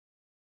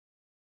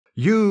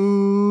Euthanasia,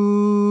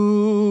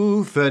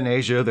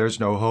 there's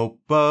no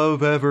hope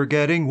of ever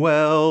getting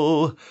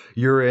well.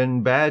 You're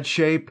in bad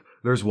shape.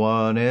 There's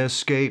one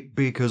escape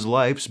because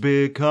life's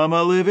become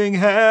a living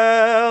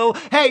hell.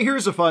 Hey,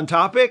 here's a fun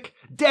topic.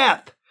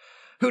 Death.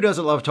 Who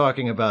doesn't love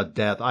talking about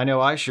death? I know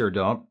I sure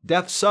don't.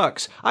 Death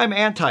sucks. I'm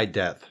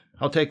anti-death.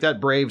 I'll take that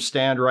brave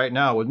stand right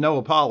now with no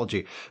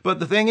apology. But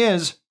the thing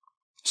is,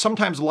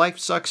 sometimes life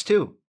sucks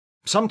too.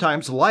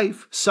 Sometimes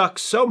life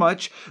sucks so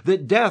much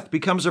that death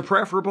becomes a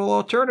preferable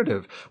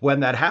alternative. When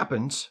that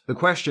happens, the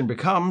question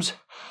becomes,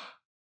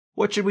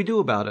 what should we do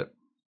about it?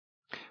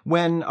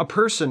 When a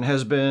person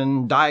has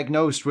been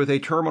diagnosed with a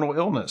terminal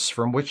illness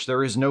from which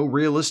there is no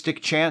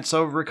realistic chance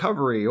of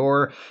recovery,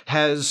 or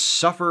has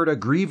suffered a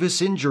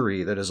grievous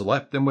injury that has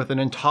left them with an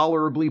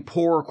intolerably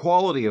poor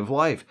quality of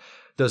life,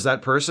 does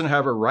that person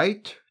have a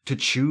right to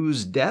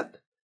choose death?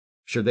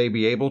 Should they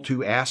be able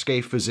to ask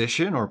a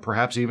physician, or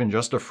perhaps even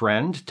just a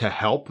friend, to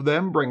help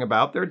them bring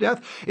about their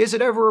death? Is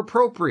it ever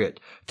appropriate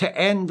to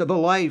end the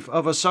life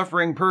of a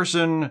suffering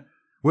person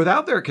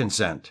without their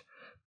consent?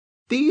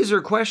 These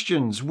are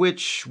questions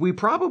which we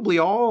probably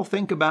all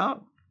think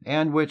about,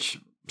 and which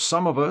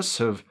some of us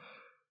have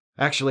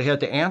actually had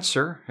to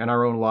answer in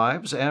our own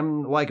lives.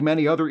 And like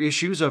many other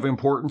issues of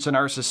importance in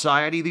our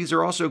society, these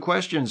are also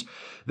questions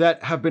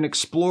that have been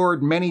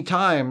explored many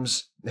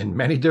times in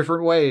many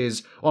different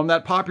ways on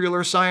that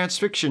popular science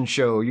fiction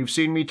show you've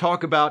seen me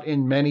talk about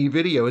in many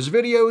videos.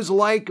 Videos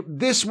like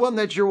this one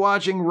that you're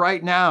watching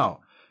right now,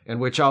 in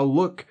which I'll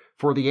look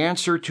for the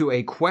answer to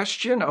a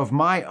question of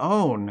my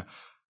own.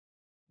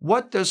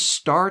 What does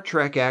Star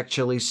Trek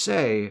actually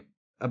say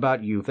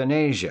about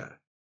euthanasia?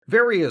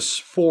 Various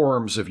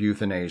forms of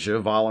euthanasia,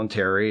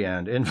 voluntary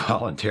and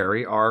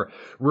involuntary, are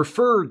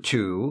referred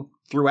to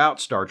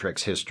throughout Star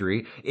Trek's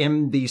history.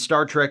 In the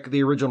Star Trek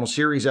The Original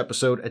Series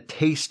episode, A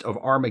Taste of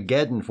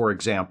Armageddon, for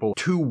example,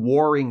 two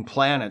warring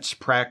planets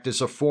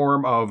practice a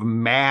form of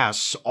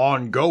mass,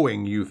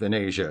 ongoing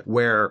euthanasia,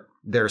 where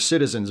their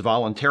citizens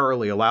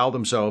voluntarily allow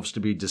themselves to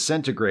be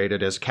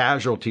disintegrated as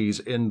casualties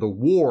in the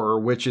war,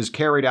 which is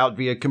carried out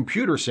via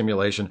computer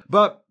simulation.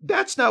 But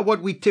that's not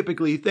what we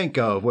typically think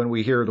of when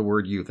we hear the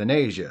word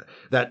euthanasia.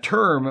 That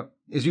term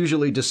is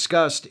usually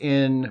discussed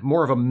in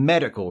more of a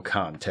medical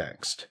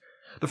context.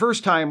 The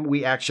first time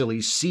we actually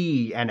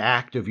see an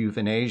act of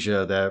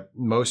euthanasia that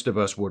most of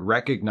us would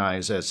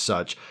recognize as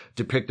such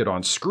depicted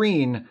on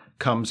screen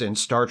comes in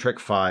Star Trek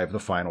V: The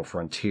Final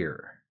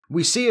Frontier.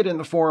 We see it in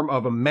the form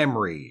of a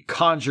memory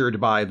conjured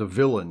by the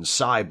villain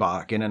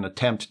Sybok in an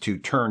attempt to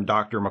turn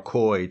Dr.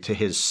 McCoy to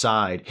his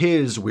side.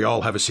 His "we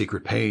all have a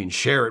secret pain,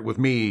 share it with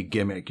me"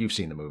 gimmick. You've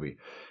seen the movie.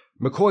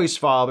 McCoy's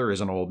father is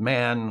an old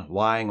man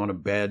lying on a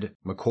bed.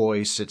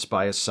 McCoy sits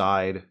by his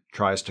side,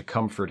 tries to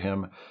comfort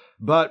him,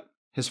 but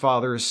his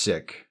father is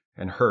sick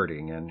and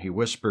hurting, and he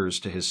whispers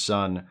to his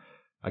son,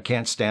 "I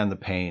can't stand the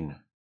pain.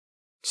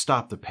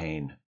 Stop the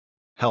pain.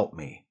 Help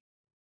me.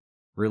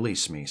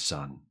 Release me,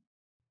 son."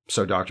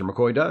 So Dr.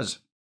 McCoy does.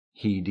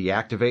 He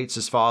deactivates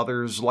his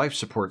father's life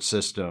support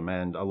system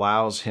and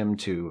allows him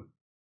to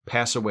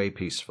pass away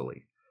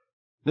peacefully.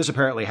 This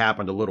apparently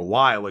happened a little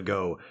while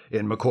ago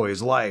in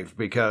McCoy's life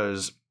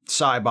because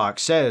Sybok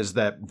says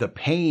that the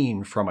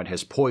pain from it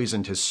has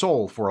poisoned his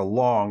soul for a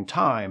long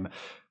time.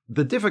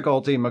 The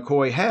difficulty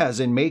McCoy has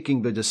in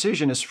making the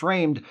decision is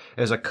framed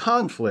as a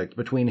conflict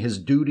between his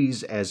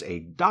duties as a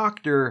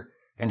doctor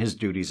and his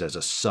duties as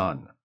a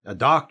son. A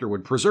doctor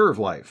would preserve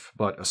life,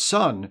 but a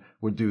son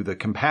would do the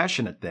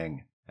compassionate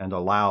thing and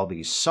allow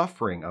the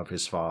suffering of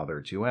his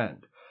father to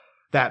end.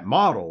 That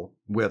model,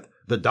 with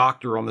the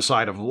doctor on the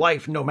side of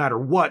life no matter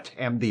what,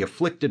 and the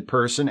afflicted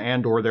person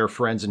and or their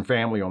friends and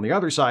family on the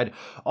other side,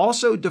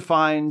 also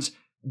defines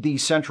the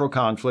central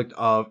conflict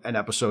of an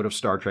episode of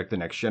Star Trek: The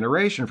Next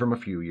Generation from a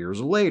few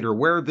years later,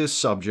 where this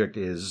subject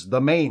is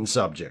the main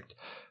subject.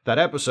 That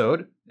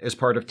episode is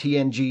part of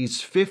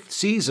TNG's 5th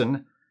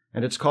season,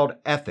 and it's called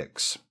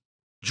Ethics.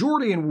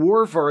 Geordi and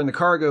Worf are in the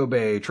cargo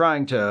bay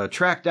trying to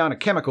track down a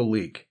chemical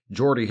leak.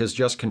 Geordi has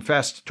just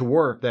confessed to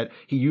Worf that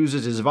he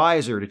uses his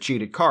visor to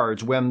cheat at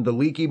cards when the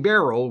leaky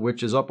barrel,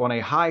 which is up on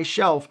a high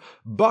shelf,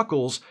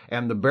 buckles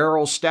and the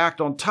barrel stacked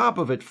on top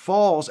of it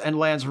falls and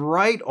lands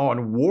right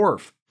on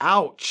Worf.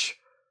 Ouch!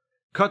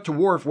 Cut to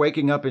Worf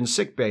waking up in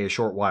sickbay a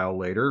short while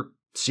later,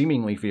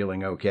 seemingly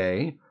feeling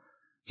okay.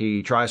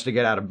 He tries to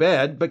get out of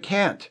bed, but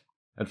can't.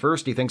 At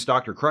first, he thinks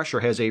Dr.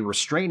 Crusher has a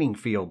restraining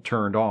field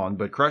turned on,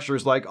 but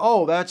Crusher's like,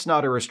 "Oh, that's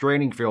not a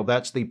restraining field,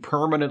 that's the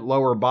permanent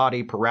lower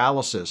body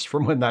paralysis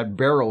from when that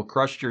barrel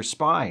crushed your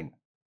spine."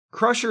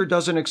 Crusher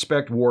doesn't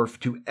expect Worf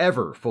to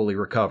ever fully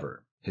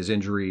recover. His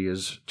injury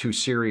is too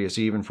serious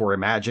even for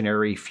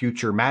imaginary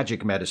future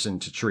magic medicine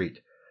to treat.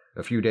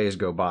 A few days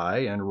go by,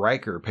 and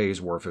Riker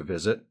pays Worf a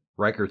visit.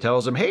 Riker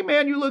tells him, "Hey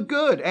man, you look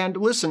good, and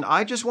listen,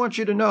 I just want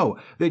you to know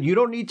that you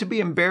don't need to be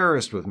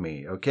embarrassed with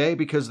me, okay?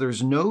 Because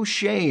there's no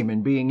shame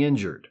in being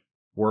injured."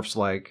 Worf's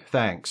like,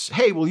 "Thanks."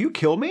 "Hey, will you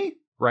kill me?"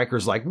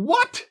 Riker's like,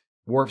 "What?"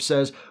 Worf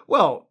says,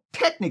 "Well,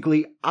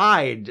 technically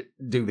I'd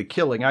do the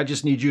killing. I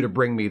just need you to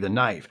bring me the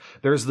knife.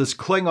 There's this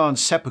Klingon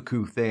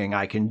seppuku thing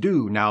I can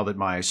do now that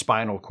my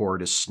spinal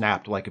cord is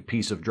snapped like a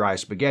piece of dry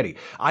spaghetti.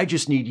 I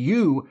just need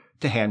you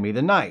to hand me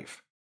the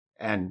knife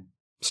and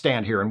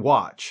stand here and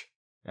watch,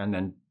 and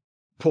then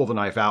pull the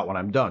knife out when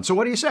I'm done. So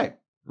what do you say?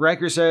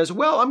 Riker says,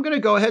 well, I'm going to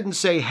go ahead and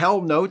say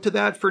hell no to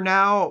that for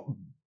now,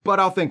 but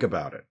I'll think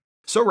about it.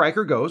 So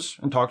Riker goes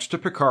and talks to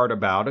Picard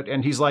about it,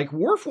 and he's like,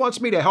 Worf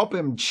wants me to help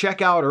him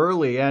check out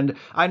early, and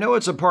I know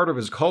it's a part of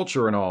his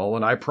culture and all,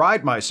 and I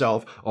pride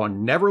myself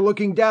on never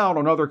looking down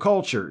on other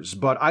cultures,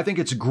 but I think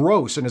it's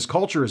gross and his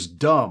culture is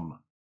dumb.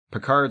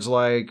 Picard's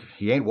like,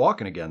 he ain't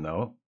walking again,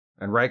 though.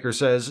 And Riker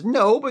says,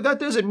 no, but that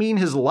doesn't mean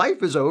his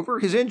life is over.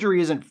 His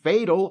injury isn't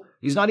fatal.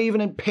 He's not even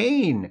in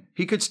pain.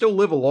 He could still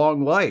live a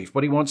long life,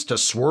 but he wants to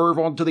swerve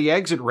onto the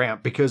exit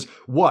ramp because,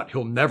 what,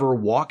 he'll never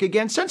walk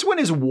again? Since when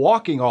is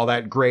walking all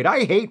that great?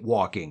 I hate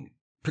walking.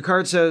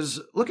 Picard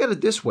says, look at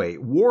it this way.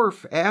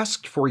 Worf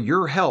asked for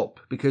your help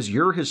because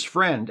you're his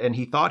friend and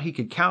he thought he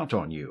could count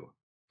on you.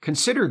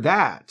 Consider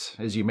that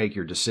as you make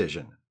your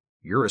decision.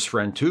 You're his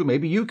friend too.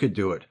 Maybe you could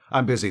do it.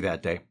 I'm busy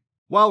that day.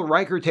 While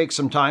Riker takes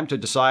some time to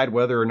decide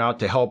whether or not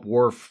to help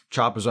Worf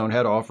chop his own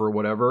head off or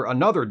whatever,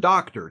 another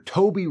doctor,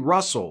 Toby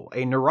Russell,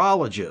 a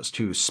neurologist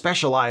who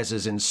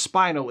specializes in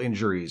spinal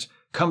injuries,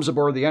 comes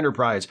aboard the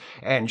Enterprise,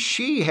 and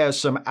she has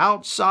some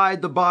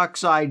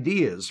outside-the-box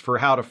ideas for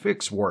how to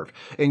fix Worf,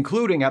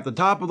 including, at the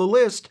top of the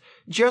list,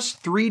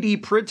 just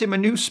 3D print him a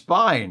new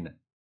spine.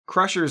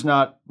 Crusher's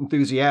not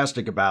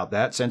enthusiastic about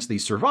that since the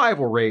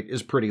survival rate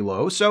is pretty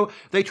low, so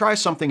they try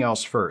something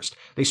else first.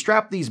 They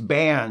strap these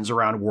bands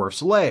around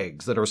Worf's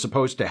legs that are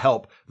supposed to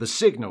help the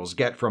signals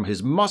get from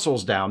his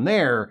muscles down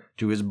there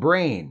to his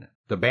brain.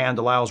 The band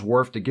allows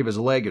Worf to give his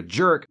leg a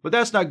jerk, but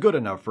that's not good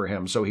enough for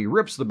him, so he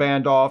rips the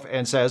band off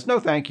and says, no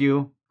thank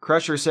you.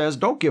 Crusher says,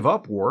 don't give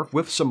up, Worf.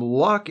 With some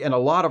luck and a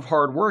lot of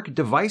hard work,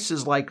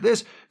 devices like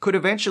this could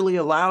eventually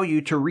allow you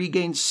to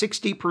regain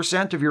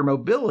 60% of your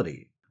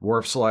mobility.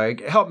 Worf's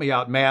like, help me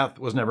out, math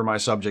was never my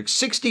subject.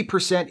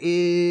 60%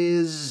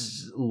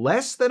 is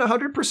less than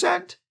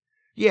 100%?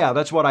 Yeah,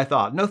 that's what I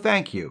thought. No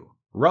thank you.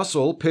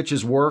 Russell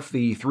pitches Worf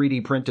the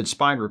 3D printed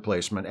spine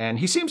replacement, and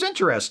he seems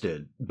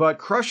interested, but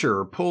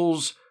Crusher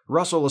pulls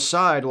Russell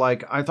aside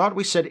like, I thought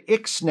we said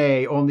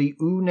ixnay on the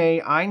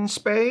une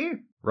einspe?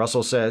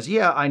 Russell says,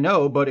 yeah, I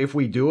know, but if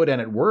we do it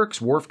and it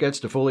works, Worf gets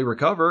to fully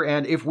recover,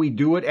 and if we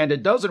do it and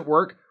it doesn't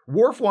work,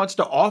 Worf wants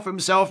to off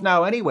himself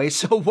now anyway,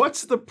 so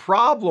what's the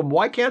problem?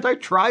 Why can't I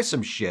try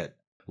some shit?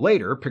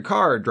 Later,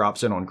 Picard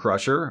drops in on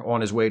Crusher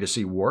on his way to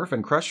see Worf,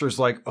 and Crusher's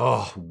like,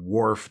 oh,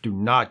 Worf, do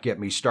not get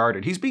me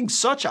started. He's being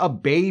such a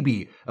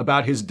baby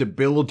about his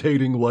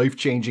debilitating,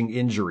 life-changing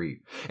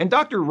injury. And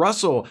Dr.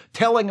 Russell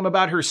telling him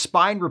about her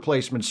spine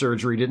replacement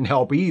surgery didn't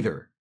help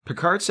either.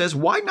 Picard says,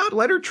 why not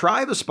let her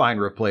try the spine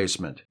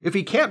replacement? If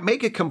he can't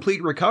make a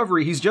complete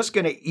recovery, he's just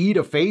going to eat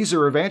a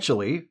phaser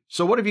eventually.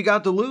 So what have you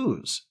got to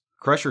lose?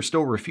 Crusher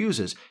still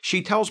refuses.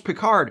 She tells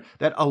Picard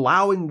that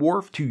allowing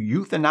Worf to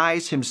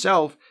euthanize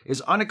himself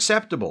is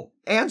unacceptable.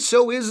 And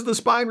so is the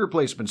spine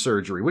replacement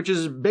surgery, which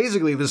is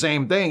basically the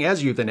same thing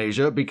as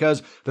euthanasia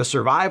because the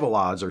survival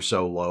odds are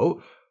so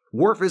low.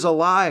 Worf is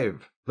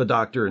alive, the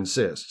doctor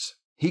insists.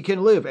 He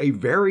can live a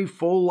very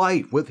full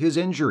life with his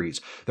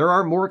injuries. There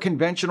are more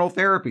conventional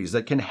therapies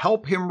that can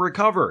help him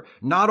recover.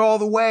 Not all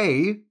the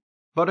way,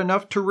 but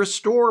enough to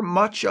restore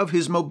much of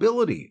his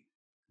mobility.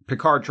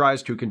 Picard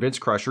tries to convince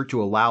Crusher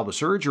to allow the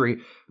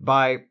surgery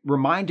by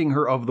reminding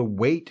her of the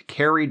weight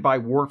carried by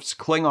Worf's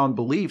Klingon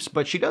beliefs,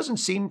 but she doesn't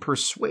seem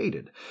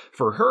persuaded.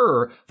 For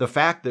her, the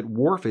fact that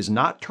Worf is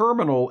not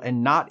terminal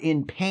and not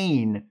in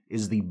pain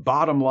is the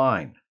bottom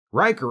line.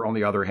 Riker, on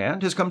the other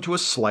hand, has come to a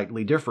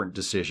slightly different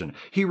decision.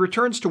 He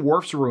returns to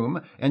Worf's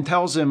room and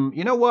tells him,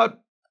 you know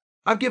what?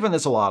 I've given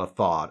this a lot of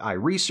thought. I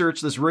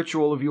researched this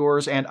ritual of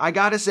yours, and I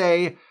gotta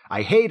say,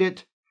 I hate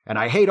it. And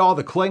I hate all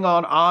the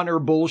Klingon honor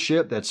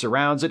bullshit that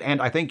surrounds it,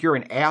 and I think you're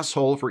an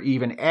asshole for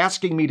even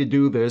asking me to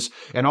do this,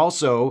 and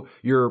also,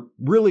 you're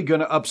really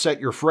gonna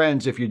upset your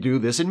friends if you do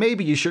this, and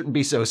maybe you shouldn't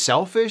be so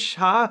selfish,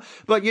 huh?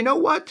 But you know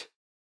what?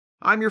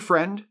 I'm your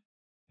friend,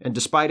 and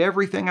despite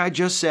everything I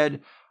just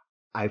said,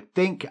 I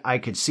think I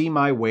could see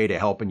my way to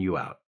helping you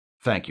out.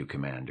 Thank you,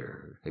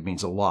 Commander. It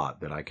means a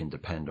lot that I can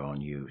depend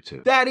on you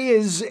to... That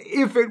is,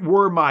 if it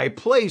were my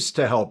place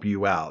to help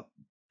you out.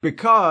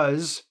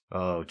 Because...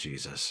 Oh,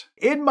 Jesus.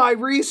 In my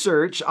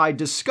research, I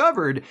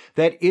discovered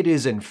that it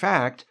is, in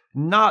fact,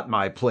 not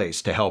my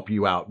place to help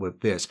you out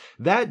with this.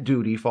 That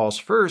duty falls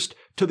first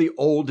to the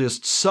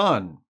oldest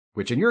son,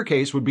 which in your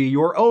case would be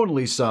your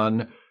only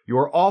son,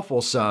 your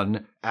awful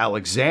son,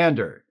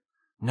 Alexander.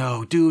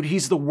 No, dude,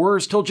 he's the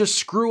worst. He'll just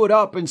screw it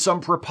up in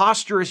some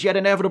preposterous yet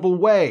inevitable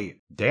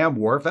way. Damn,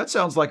 Worf, that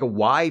sounds like a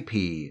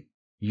YP.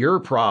 Your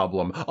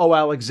problem. Oh,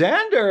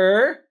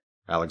 Alexander!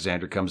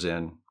 Alexander comes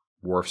in.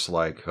 Worf's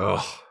like,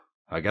 ugh.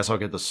 I guess I'll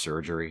get the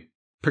surgery.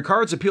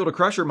 Picard's appeal to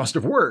Crusher must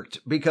have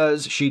worked,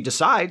 because she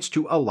decides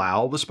to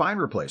allow the spine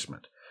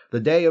replacement. The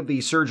day of the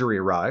surgery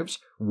arrives,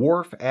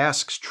 Worf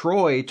asks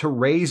Troy to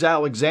raise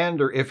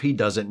Alexander if he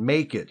doesn't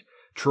make it.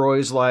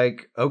 Troy's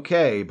like,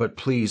 okay, but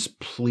please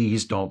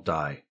don't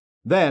die.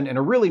 Then, in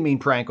a really mean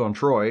prank on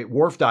Troy,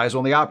 Worf dies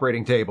on the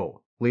operating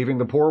table, leaving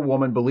the poor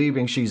woman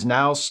believing she's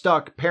now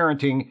stuck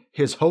parenting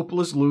his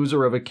hopeless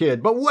loser of a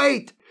kid. But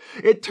wait!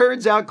 It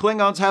turns out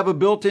Klingons have a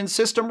built-in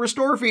system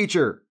restore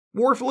feature.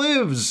 Worf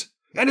lives,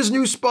 and his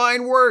new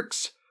spine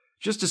works.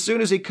 Just as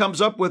soon as he comes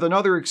up with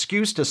another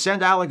excuse to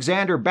send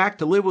Alexander back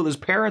to live with his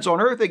parents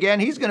on Earth again,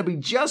 he's going to be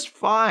just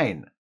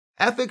fine.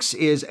 Ethics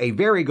is a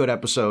very good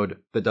episode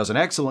that does an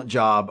excellent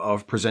job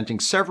of presenting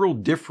several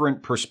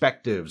different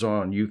perspectives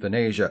on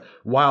euthanasia.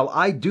 While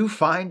I do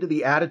find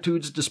the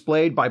attitudes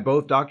displayed by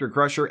both Dr.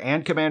 Crusher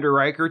and Commander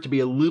Riker to be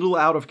a little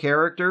out of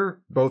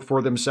character, both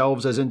for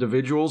themselves as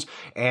individuals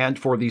and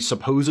for the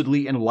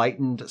supposedly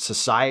enlightened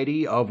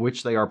society of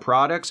which they are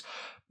products,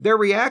 their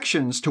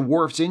reactions to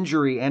Worf's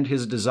injury and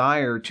his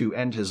desire to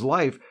end his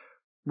life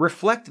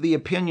reflect the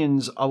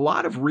opinions a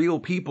lot of real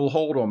people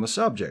hold on the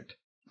subject.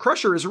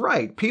 Crusher is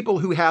right. People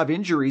who have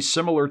injuries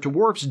similar to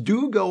Worf's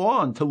do go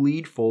on to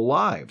lead full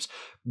lives.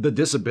 The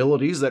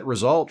disabilities that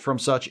result from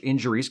such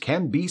injuries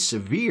can be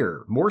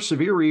severe, more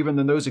severe even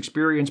than those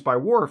experienced by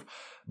Worf,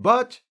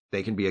 but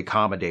they can be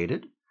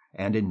accommodated.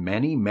 And in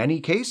many,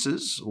 many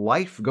cases,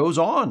 life goes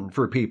on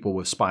for people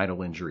with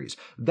spinal injuries.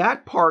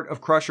 That part of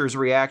Crusher's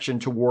reaction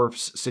to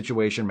Worf's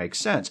situation makes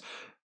sense.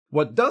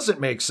 What doesn't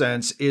make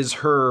sense is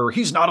her,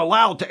 he's not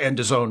allowed to end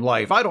his own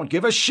life, I don't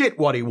give a shit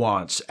what he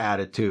wants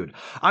attitude.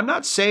 I'm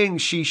not saying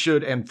she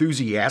should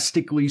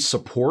enthusiastically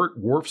support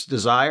Worf's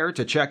desire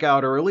to check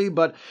out early,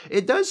 but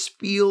it does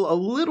feel a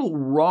little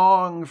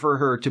wrong for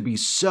her to be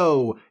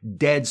so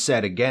dead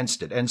set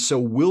against it and so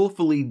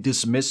willfully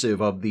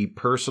dismissive of the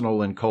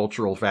personal and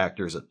cultural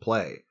factors at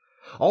play.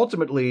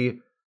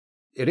 Ultimately,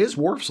 it is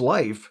Worf's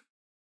life.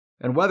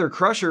 And whether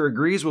Crusher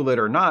agrees with it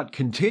or not,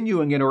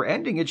 continuing it or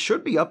ending it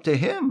should be up to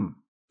him,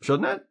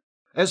 shouldn't it?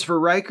 As for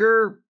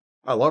Riker,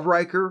 I love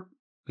Riker.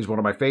 He's one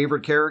of my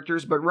favorite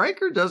characters, but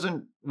Riker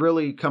doesn't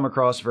really come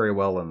across very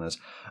well in this.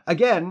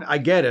 Again, I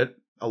get it.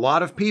 A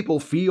lot of people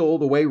feel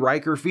the way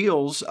Riker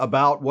feels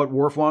about what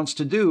Worf wants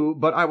to do,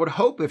 but I would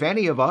hope if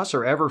any of us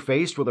are ever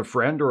faced with a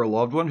friend or a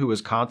loved one who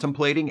is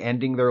contemplating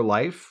ending their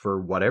life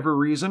for whatever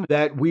reason,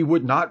 that we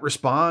would not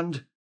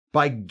respond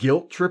by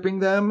guilt-tripping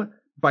them,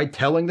 by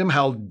telling them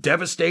how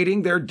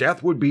devastating their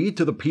death would be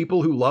to the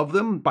people who love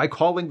them, by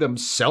calling them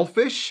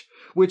selfish,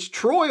 which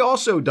Troy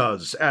also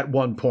does at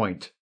one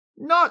point.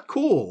 Not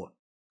cool.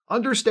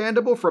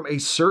 Understandable from a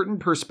certain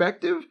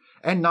perspective,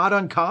 and not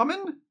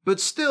uncommon,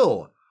 but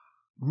still,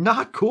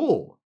 not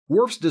cool.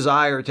 Worf's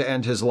desire to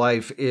end his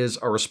life is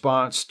a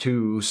response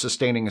to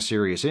sustaining a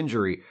serious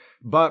injury,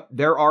 but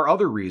there are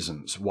other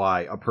reasons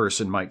why a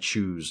person might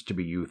choose to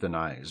be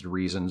euthanized,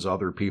 reasons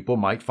other people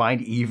might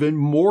find even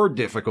more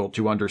difficult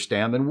to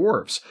understand than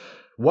Worf's.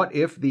 What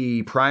if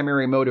the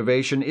primary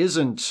motivation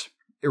isn't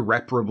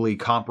irreparably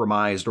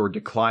compromised or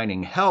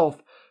declining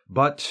health,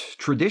 but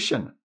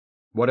tradition?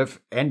 What if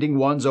ending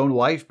one's own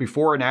life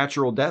before a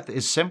natural death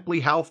is simply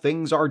how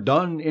things are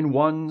done in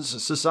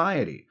one's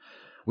society?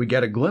 We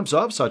get a glimpse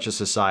of such a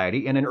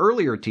society in an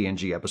earlier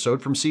TNG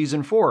episode from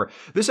Season 4.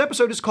 This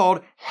episode is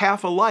called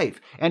Half a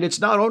Life, and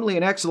it's not only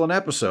an excellent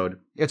episode,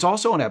 it's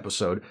also an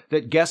episode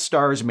that guest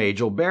stars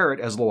Majel Barrett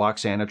as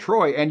Lwaxana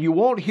Troi, and you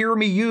won't hear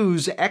me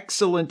use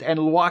excellent and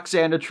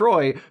Lwaxana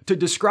Troi to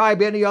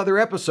describe any other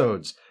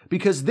episodes,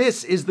 because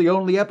this is the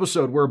only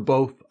episode where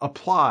both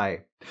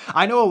apply.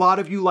 I know a lot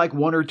of you like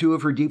one or two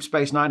of her Deep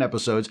Space Nine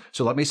episodes,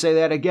 so let me say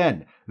that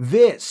again.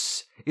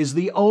 This is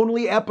the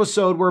only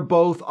episode where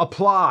both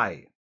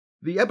apply.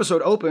 The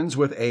episode opens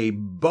with a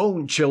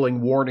bone-chilling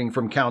warning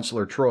from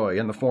Counselor Troi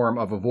in the form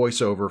of a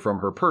voiceover from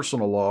her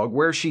personal log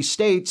where she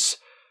states,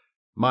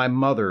 "My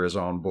mother is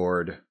on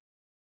board."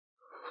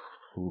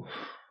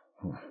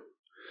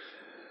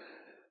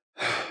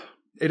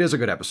 It is a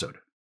good episode.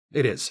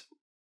 It is.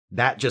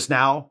 That just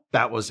now,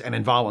 that was an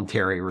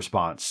involuntary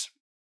response.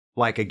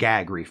 Like a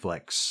gag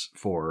reflex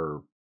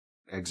for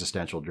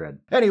existential dread.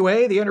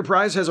 Anyway, the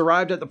Enterprise has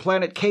arrived at the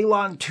planet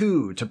Kalon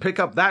 2 to pick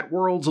up that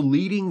world's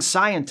leading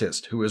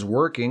scientist who is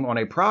working on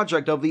a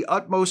project of the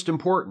utmost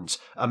importance,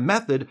 a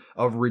method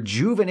of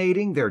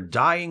rejuvenating their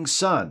dying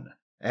son.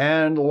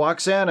 And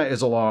Lwaxana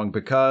is along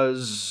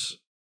because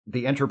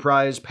the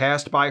Enterprise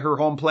passed by her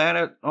home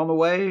planet on the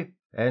way,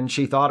 and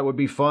she thought it would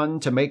be fun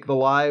to make the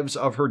lives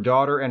of her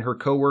daughter and her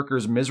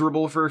co-workers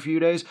miserable for a few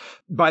days.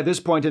 By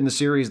this point in the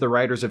series, the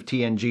writers of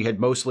TNG had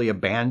mostly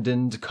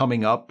abandoned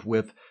coming up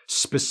with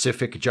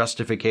specific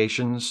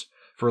justifications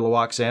for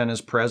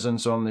Lwaxana's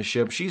presence on the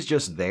ship. She's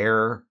just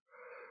there.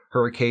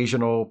 Her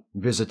occasional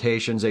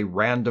visitations, a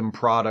random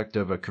product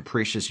of a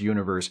capricious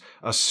universe,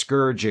 a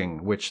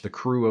scourging which the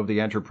crew of the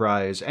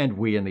Enterprise and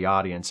we in the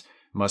audience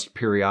must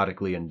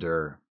periodically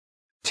endure.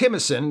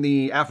 Timison,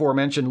 the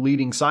aforementioned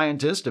leading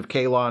scientist of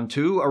Kalon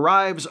 2,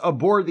 arrives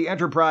aboard the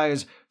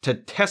Enterprise to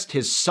test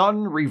his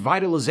sun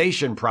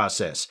revitalization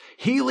process.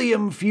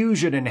 Helium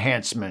fusion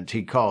enhancement,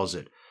 he calls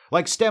it,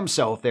 like stem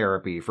cell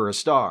therapy for a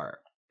star.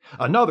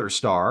 Another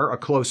star, a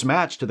close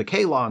match to the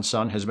Kalon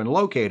sun, has been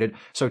located,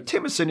 so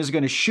Timothy is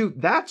going to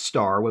shoot that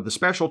star with a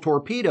special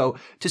torpedo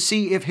to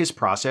see if his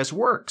process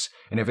works.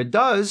 And if it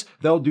does,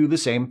 they'll do the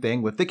same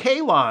thing with the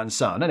Kalon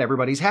sun, and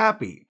everybody's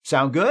happy.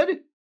 Sound good?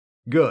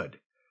 Good.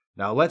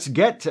 Now let's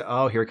get to...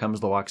 Oh, here comes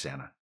the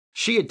Loxana.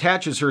 She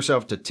attaches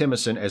herself to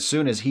Timothy as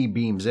soon as he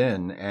beams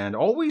in, and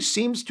always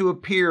seems to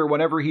appear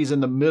whenever he's in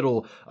the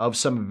middle of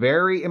some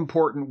very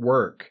important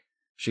work.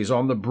 She's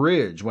on the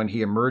bridge when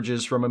he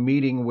emerges from a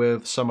meeting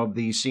with some of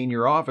the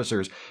senior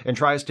officers and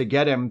tries to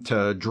get him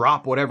to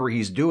drop whatever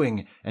he's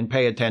doing and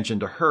pay attention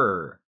to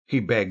her. He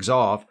begs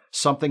off,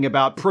 something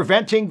about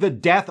preventing the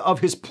death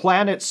of his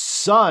planet's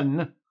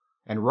son.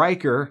 And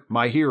Riker,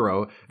 my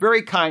hero,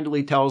 very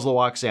kindly tells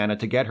Loxana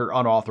to get her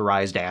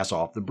unauthorized ass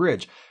off the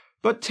bridge.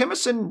 But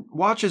Timothy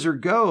watches her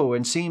go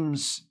and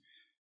seems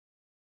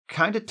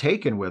kind of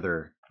taken with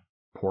her.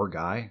 Poor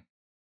guy.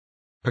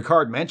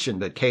 Picard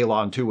mentioned that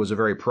Kalon 2 was a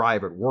very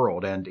private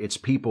world and its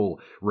people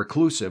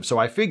reclusive, so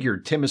I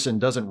figured Timothy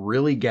doesn't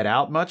really get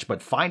out much,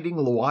 but finding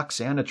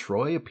Loxana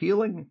Troi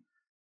appealing?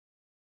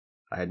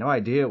 I had no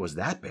idea it was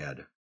that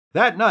bad.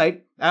 That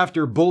night,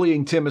 after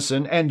bullying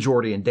Timothy and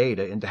Geordi and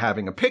Data into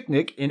having a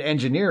picnic in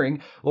engineering,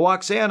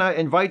 Loxana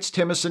invites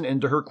Timothy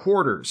into her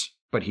quarters,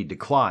 but he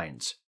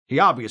declines. He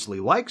obviously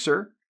likes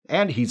her.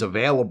 And he's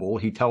available.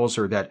 He tells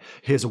her that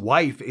his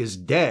wife is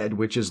dead,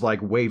 which is like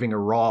waving a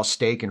raw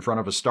steak in front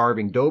of a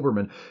starving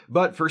Doberman.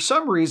 But for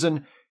some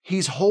reason,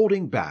 he's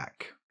holding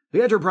back.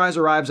 The Enterprise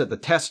arrives at the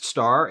test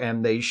star,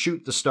 and they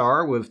shoot the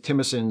star with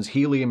Timothy's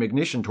helium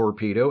ignition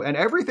torpedo, and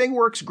everything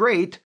works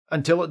great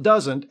until it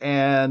doesn't,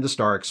 and the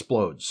star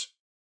explodes.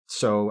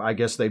 So I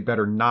guess they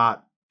better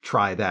not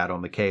try that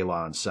on the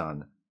Kalon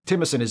sun.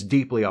 Timothy is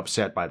deeply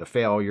upset by the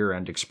failure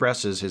and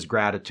expresses his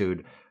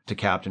gratitude to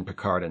Captain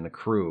Picard and the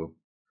crew.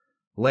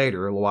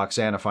 Later,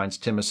 Loxana finds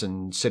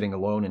Timothy sitting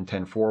alone in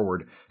 10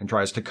 Forward and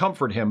tries to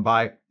comfort him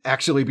by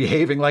actually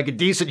behaving like a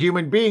decent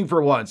human being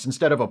for once,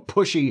 instead of a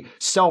pushy,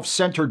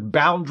 self-centered,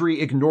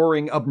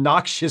 boundary-ignoring,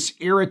 obnoxious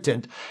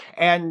irritant.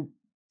 And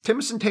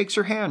Timothy takes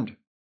her hand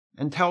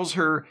and tells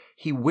her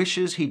he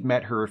wishes he'd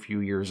met her a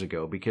few years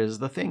ago, because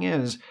the thing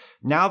is,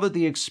 now that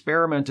the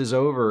experiment is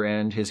over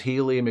and his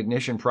helium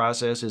ignition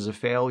process is a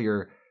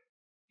failure,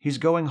 he's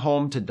going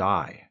home to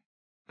die.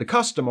 The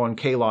custom on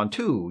Kalon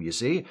 2, you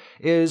see,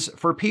 is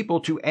for people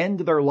to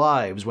end their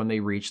lives when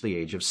they reach the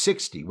age of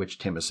 60, which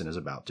Timothy is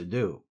about to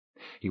do.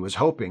 He was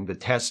hoping the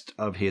test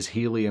of his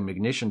helium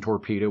ignition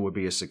torpedo would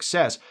be a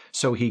success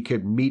so he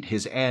could meet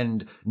his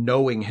end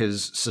knowing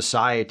his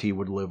society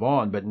would live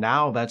on, but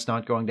now that's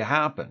not going to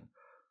happen.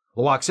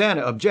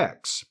 Loxana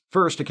objects,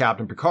 first to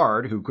Captain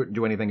Picard, who couldn't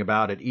do anything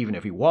about it even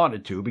if he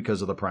wanted to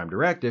because of the Prime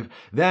Directive,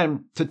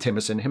 then to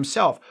Timothy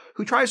himself,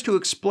 who tries to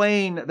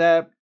explain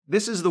that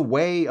this is the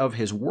way of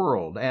his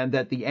world, and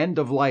that the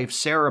end-of-life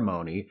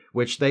ceremony,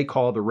 which they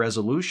call the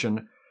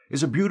resolution,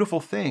 is a beautiful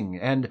thing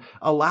and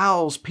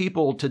allows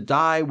people to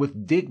die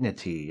with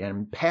dignity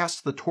and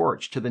pass the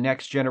torch to the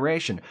next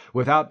generation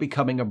without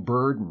becoming a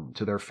burden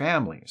to their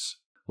families.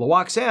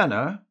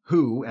 Loxana,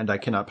 who, and I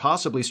cannot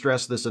possibly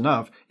stress this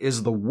enough,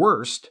 is the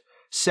worst,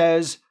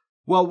 says,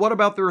 well, what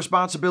about the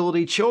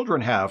responsibility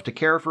children have to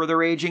care for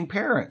their aging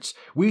parents?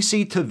 We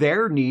see to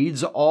their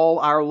needs all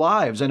our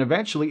lives, and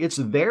eventually it's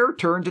their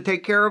turn to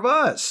take care of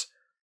us.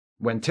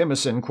 When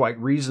Timothy quite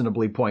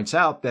reasonably points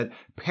out that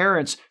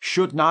parents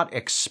should not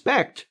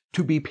expect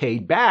to be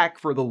paid back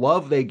for the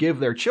love they give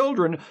their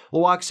children,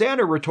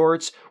 Loxana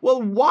retorts,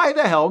 well, why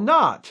the hell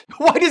not?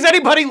 Why does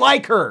anybody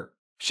like her?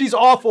 She's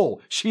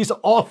awful. She's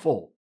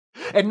awful.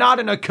 And not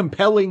in a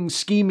compelling,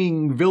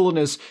 scheming,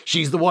 villainous,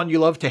 she's the one you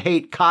love to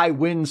hate, Kai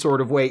Wynn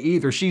sort of way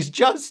either. She's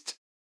just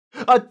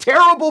a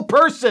terrible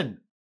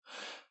person.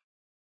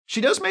 She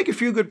does make a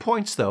few good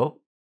points, though,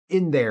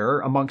 in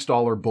there amongst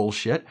all her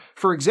bullshit.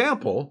 For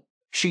example,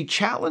 she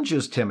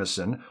challenges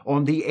Timothy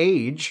on the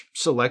age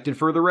selected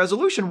for the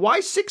resolution. Why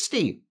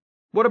 60?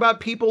 What about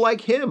people like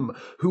him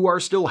who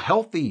are still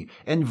healthy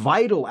and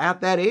vital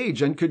at that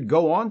age and could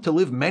go on to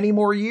live many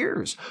more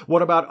years?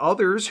 What about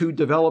others who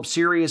develop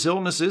serious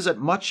illnesses at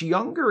much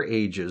younger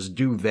ages?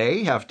 Do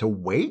they have to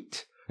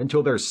wait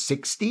until they're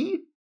 60?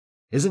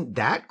 Isn't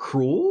that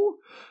cruel?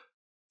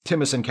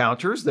 Timothy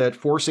counters that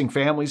forcing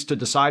families to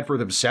decide for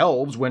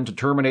themselves when to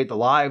terminate the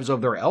lives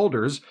of their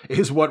elders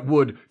is what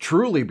would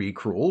truly be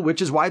cruel,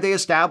 which is why they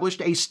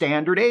established a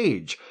standard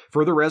age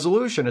for the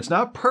resolution. It's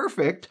not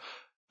perfect,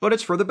 but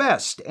it's for the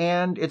best,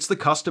 and it's the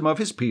custom of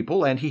his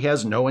people, and he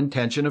has no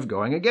intention of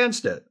going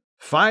against it.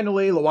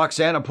 Finally,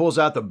 Loxana pulls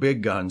out the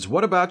big guns.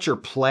 What about your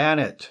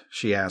planet?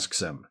 She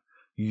asks him.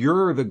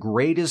 You're the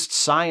greatest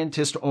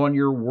scientist on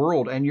your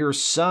world, and your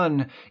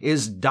son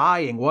is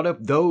dying. What if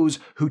those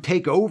who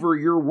take over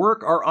your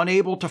work are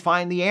unable to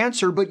find the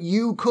answer, but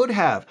you could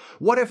have?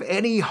 What if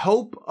any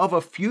hope of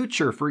a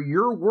future for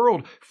your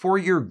world, for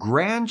your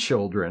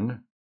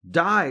grandchildren,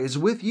 dies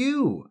with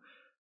you?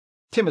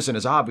 Timothy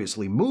is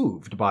obviously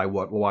moved by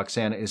what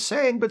Loxana is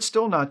saying, but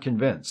still not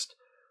convinced.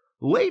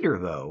 Later,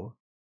 though,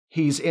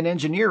 he's in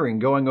engineering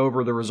going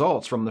over the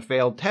results from the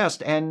failed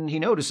test, and he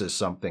notices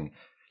something.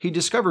 He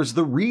discovers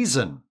the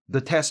reason the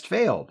test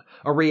failed,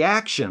 a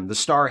reaction the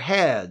star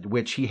had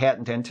which he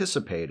hadn't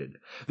anticipated.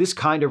 This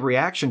kind of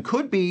reaction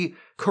could be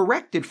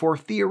corrected for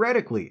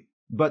theoretically,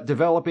 but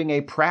developing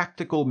a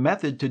practical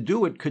method to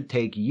do it could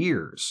take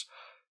years.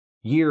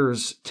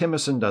 Years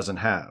Timothy doesn't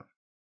have.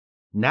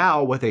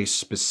 Now, with a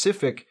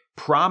specific,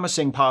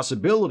 promising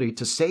possibility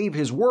to save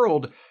his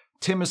world,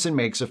 Timothy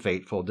makes a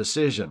fateful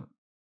decision.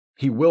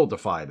 He will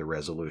defy the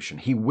resolution.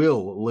 He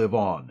will live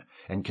on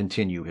and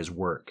continue his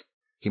work.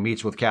 He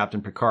meets with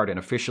Captain Picard and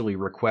officially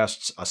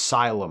requests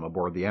asylum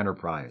aboard the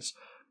Enterprise.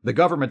 The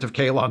government of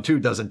Kaelon, too,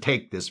 doesn't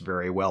take this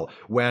very well.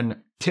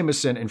 When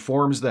Timothy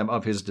informs them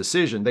of his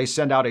decision, they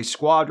send out a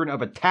squadron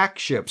of attack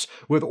ships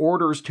with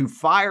orders to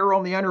fire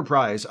on the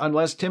Enterprise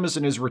unless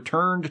Timothy is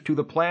returned to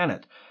the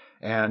planet.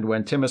 And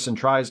when Timothy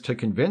tries to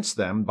convince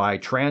them by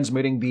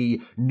transmitting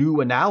the new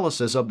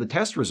analysis of the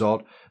test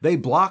result, they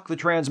block the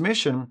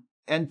transmission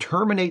and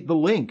terminate the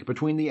link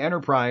between the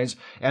Enterprise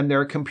and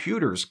their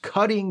computers,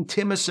 cutting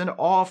Timothy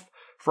off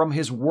from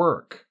his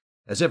work.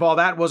 As if all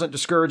that wasn't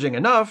discouraging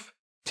enough,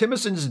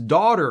 Timothy's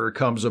daughter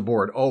comes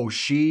aboard. Oh,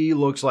 she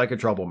looks like a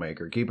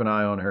troublemaker. Keep an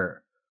eye on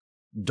her.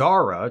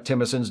 Dara,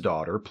 Timothy's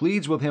daughter,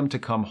 pleads with him to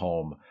come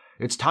home.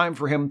 It's time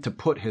for him to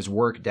put his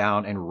work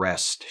down and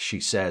rest, she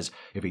says.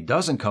 If he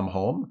doesn't come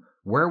home,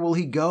 where will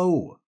he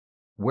go?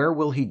 Where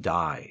will he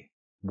die?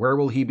 Where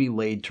will he be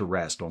laid to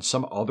rest? On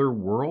some other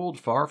world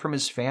far from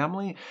his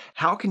family?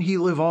 How can he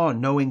live on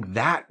knowing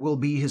that will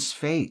be his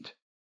fate?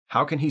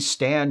 How can he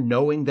stand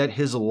knowing that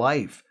his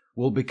life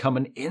will become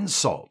an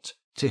insult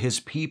to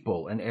his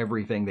people and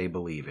everything they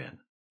believe in?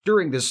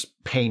 During this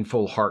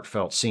painful,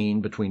 heartfelt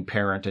scene between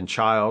parent and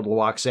child,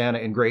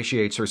 Lwaxana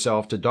ingratiates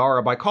herself to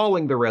Dara by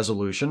calling the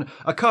resolution,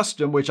 a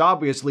custom which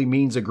obviously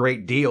means a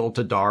great deal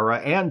to Dara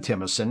and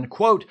Timothy,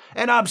 quote,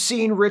 an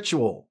obscene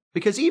ritual.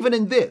 Because even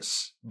in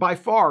this, by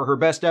far her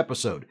best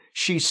episode,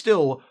 she's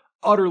still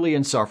utterly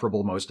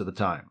insufferable most of the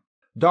time.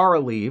 Dara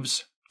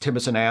leaves.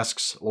 Timothy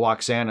asks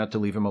Lwaxana to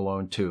leave him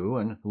alone too,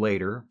 and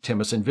later,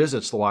 Timothy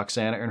visits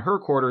Lwaxana in her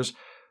quarters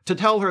to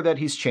tell her that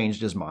he's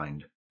changed his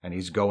mind, and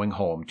he's going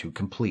home to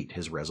complete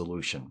his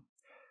resolution.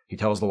 He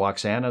tells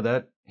Lwaxana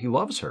that he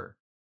loves her,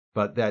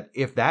 but that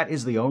if that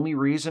is the only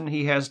reason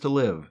he has to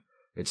live,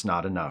 it's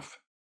not enough.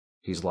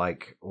 He's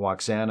like,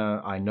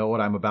 Lwaxana, I know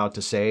what I'm about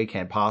to say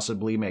can't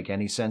possibly make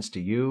any sense to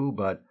you,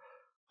 but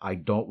I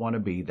don't want to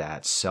be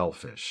that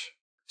selfish.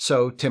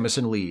 So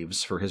Timothy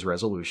leaves for his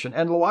resolution,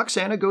 and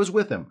Lwaxana goes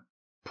with him,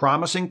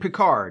 promising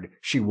Picard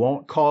she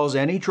won't cause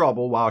any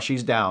trouble while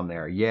she's down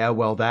there. Yeah,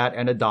 well, that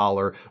and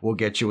 $1 will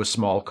get you a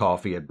small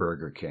coffee at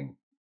Burger King.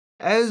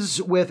 As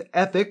with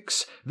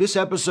ethics, this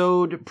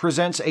episode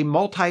presents a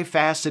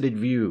multifaceted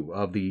view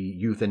of the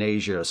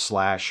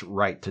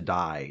euthanasia/right to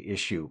die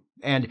issue.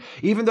 And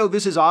even though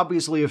this is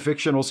obviously a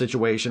fictional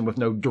situation with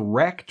no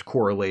direct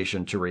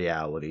correlation to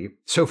reality,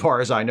 so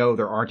far as I know,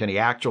 there aren't any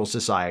actual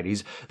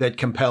societies that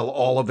compel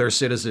all of their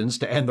citizens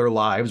to end their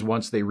lives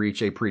once they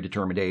reach a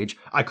predetermined age.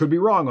 I could be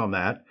wrong on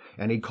that.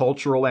 Any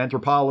cultural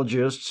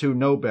anthropologists who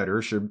know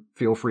better should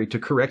feel free to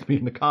correct me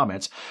in the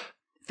comments.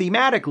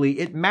 Thematically,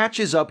 it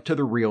matches up to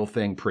the real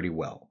thing pretty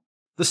well.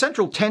 The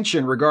central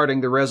tension regarding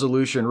the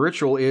resolution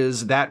ritual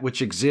is that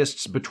which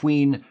exists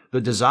between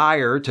the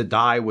desire to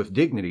die with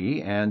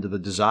dignity and the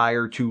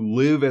desire to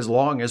live as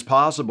long as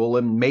possible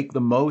and make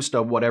the most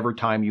of whatever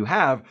time you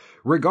have,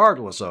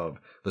 regardless of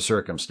the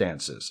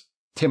circumstances.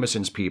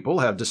 Timothy's people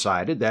have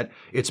decided that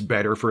it's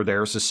better for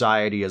their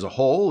society as a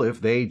whole if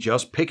they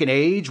just pick an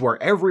age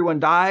where everyone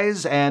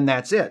dies and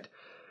that's it.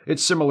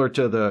 It's similar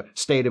to the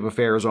state of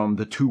affairs on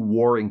the two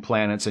warring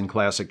planets in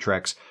classic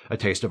Trek's A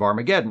Taste of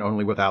Armageddon,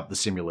 only without the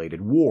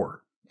simulated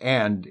war.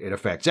 And it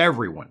affects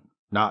everyone,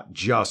 not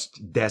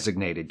just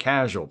designated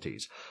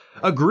casualties.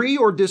 Agree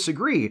or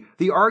disagree,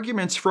 the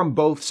arguments from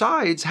both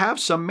sides have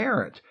some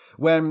merit.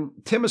 When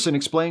Timothy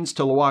explains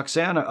to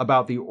Lwaxana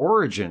about the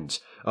origins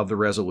of the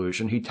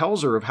resolution, he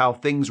tells her of how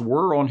things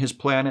were on his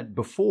planet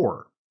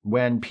before,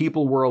 when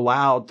people were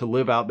allowed to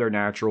live out their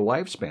natural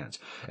lifespans,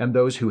 and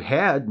those who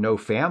had no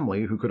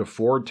family who could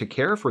afford to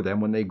care for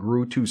them when they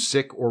grew too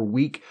sick or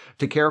weak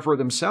to care for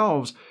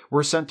themselves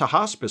were sent to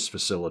hospice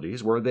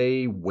facilities where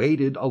they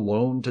waited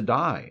alone to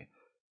die.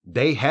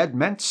 They had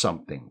meant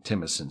something,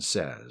 Timothy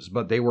says,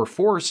 but they were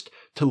forced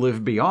to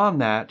live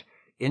beyond that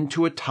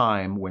into a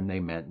time when they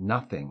meant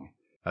nothing.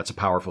 That's a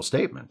powerful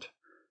statement.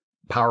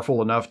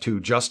 Powerful enough to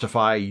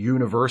justify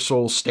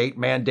universal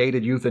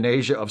state-mandated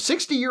euthanasia of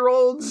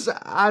 60-year-olds?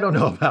 I don't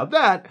know about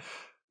that,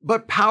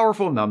 but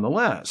powerful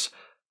nonetheless.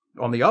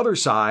 On the other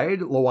side,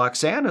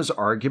 Lwaxana's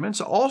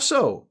arguments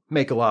also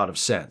make a lot of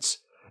sense.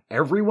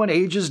 Everyone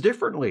ages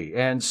differently,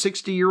 and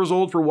 60 years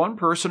old for one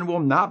person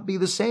will not be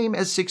the same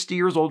as 60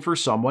 years old for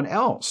someone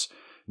else,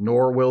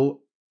 nor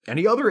will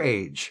any other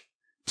age.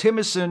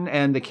 Timothy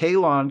and the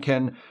Kaelon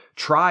can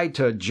try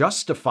to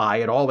justify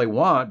it all they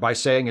want by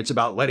saying it's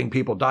about letting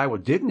people die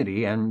with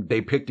dignity, and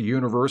they picked a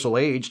universal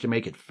age to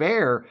make it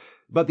fair,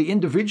 but the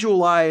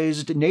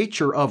individualized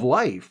nature of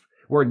life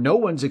where no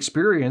one's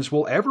experience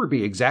will ever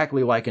be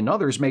exactly like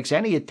another's, makes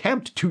any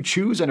attempt to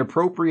choose an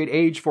appropriate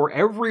age for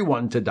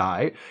everyone to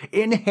die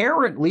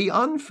inherently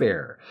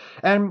unfair.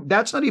 And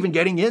that's not even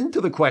getting into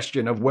the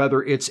question of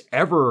whether it's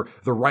ever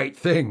the right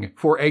thing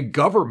for a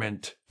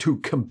government to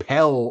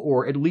compel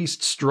or at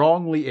least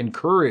strongly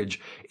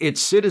encourage its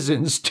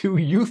citizens to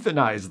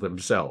euthanize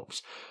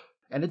themselves.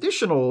 An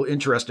additional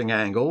interesting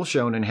angle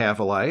shown in Half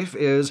a Life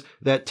is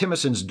that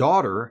Timosin's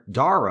daughter,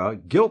 Dara,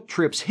 guilt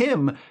trips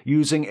him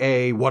using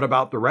a what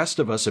about the rest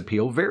of us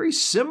appeal very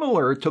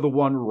similar to the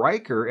one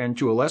Riker and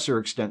to a lesser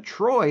extent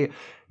Troy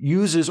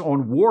uses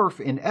on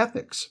Worf in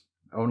Ethics.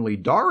 Only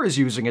Dara's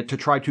using it to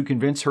try to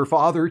convince her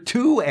father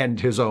to end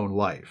his own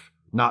life,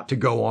 not to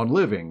go on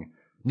living.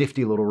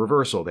 Nifty little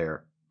reversal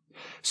there.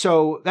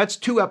 So that's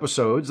 2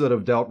 episodes that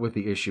have dealt with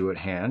the issue at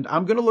hand.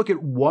 I'm going to look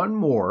at one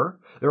more.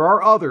 There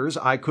are others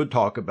I could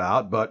talk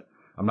about, but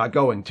I'm not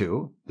going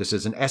to. This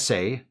is an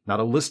essay, not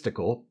a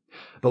listicle.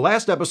 The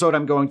last episode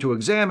I'm going to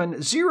examine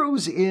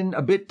zeroes in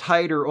a bit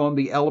tighter on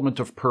the element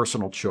of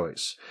personal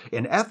choice.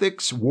 In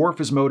Ethics, Worf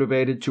is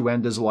motivated to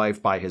end his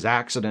life by his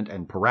accident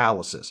and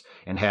paralysis.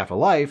 In Half a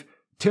Life,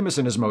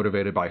 Timothy is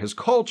motivated by his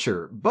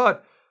culture,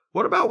 but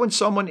what about when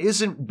someone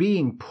isn't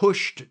being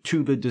pushed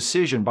to the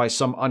decision by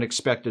some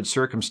unexpected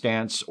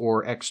circumstance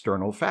or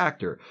external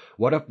factor?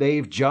 What if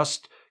they've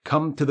just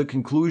come to the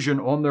conclusion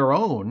on their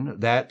own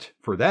that,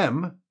 for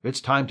them, it's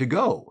time to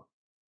go?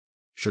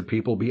 Should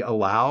people be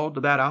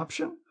allowed that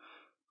option?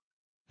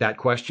 That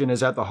question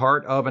is at the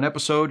heart of an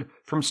episode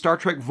from Star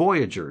Trek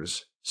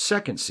Voyager's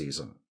 2nd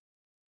season,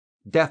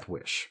 Death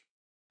Wish.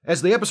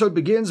 As the episode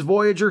begins,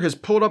 Voyager has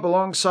pulled up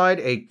alongside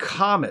a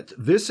comet.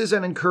 This is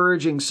an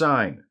encouraging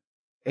sign.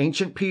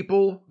 Ancient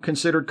people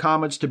considered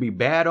comets to be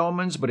bad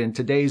omens, but in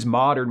today's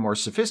modern, more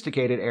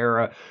sophisticated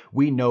era,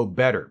 we know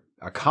better.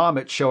 A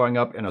comet showing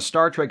up in a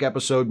Star Trek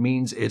episode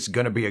means it's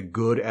going to be a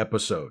good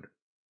episode.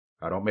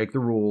 I don't make the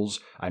rules,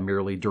 I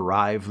merely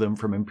derive them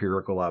from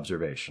empirical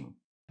observation.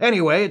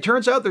 Anyway, it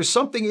turns out there's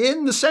something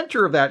in the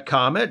center of that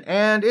comet,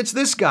 and it's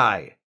this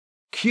guy,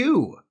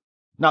 Q.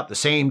 Not the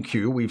same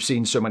Q we've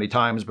seen so many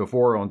times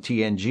before on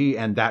TNG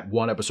and that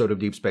one episode of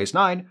Deep Space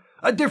Nine,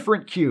 a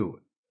different Q.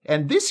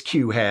 And this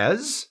Q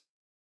has,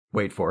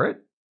 wait for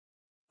it,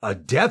 a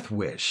death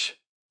wish.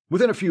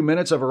 Within a few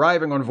minutes of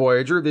arriving on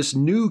Voyager, this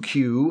new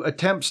Q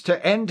attempts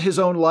to end his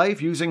own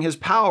life using his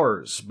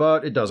powers,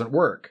 but it doesn't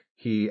work.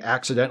 He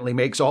accidentally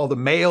makes all the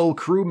male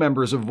crew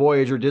members of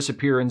Voyager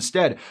disappear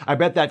instead. I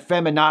bet that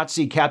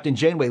feminazi Captain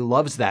Janeway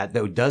loves that,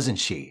 though, doesn't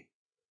she?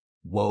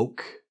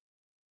 Woke.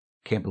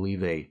 Can't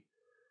believe they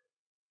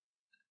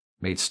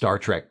made Star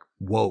Trek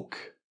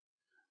woke.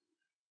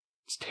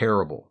 It's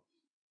terrible.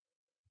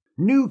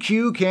 New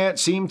Q can't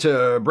seem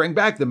to bring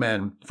back the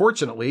men.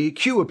 Fortunately,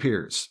 Q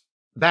appears.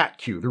 That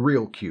Q, the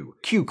real Q.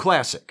 Q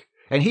Classic.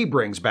 And he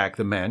brings back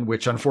the men,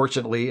 which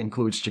unfortunately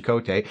includes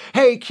Chakotay.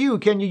 Hey, Q,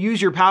 can you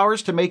use your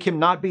powers to make him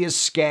not be a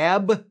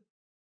scab?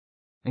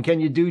 And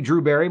can you do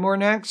Drew Barrymore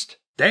next?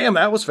 Damn,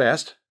 that was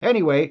fast.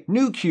 Anyway,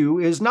 new Q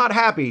is not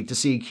happy to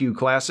see Q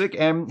Classic,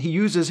 and he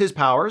uses his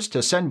powers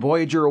to send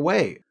Voyager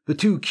away. The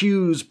two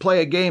Qs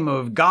play a game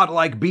of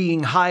godlike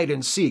being hide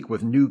and seek,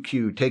 with new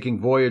Q taking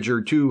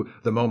Voyager to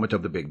the moment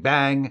of the Big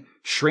Bang,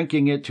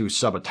 shrinking it to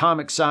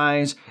subatomic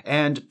size,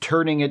 and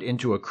turning it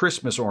into a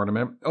Christmas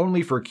ornament,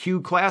 only for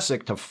Q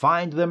Classic to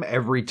find them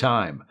every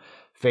time.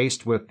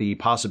 Faced with the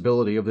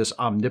possibility of this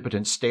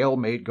omnipotent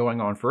stalemate going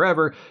on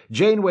forever,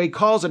 Janeway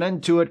calls an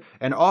end to it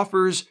and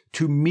offers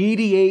to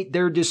mediate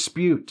their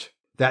dispute.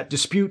 That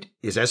dispute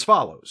is as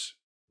follows.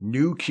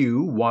 New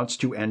Q wants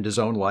to end his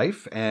own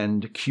life,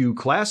 and Q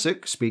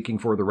Classic, speaking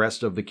for the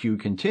rest of the Q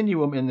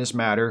continuum in this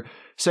matter,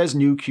 says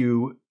New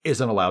Q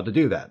isn't allowed to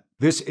do that.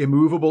 This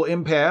immovable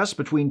impasse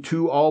between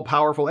two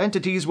all-powerful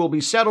entities will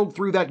be settled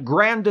through that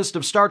grandest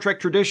of Star Trek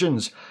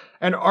traditions,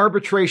 an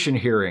arbitration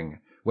hearing,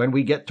 when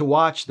we get to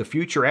watch the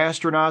future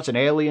astronauts and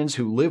aliens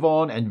who live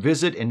on and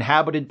visit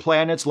inhabited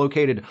planets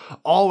located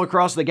all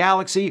across the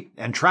galaxy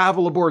and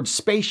travel aboard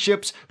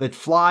spaceships that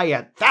fly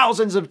at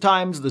thousands of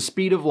times the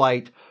speed of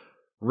light,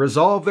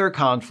 resolve their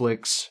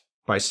conflicts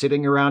by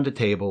sitting around a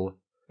table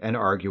and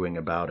arguing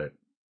about it.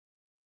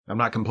 I'm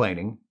not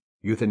complaining.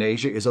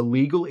 Euthanasia is a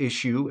legal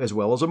issue as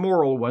well as a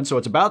moral one, so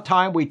it's about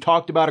time we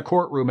talked about a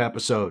courtroom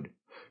episode.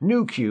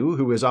 New Q,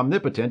 who is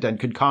omnipotent and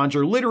could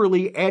conjure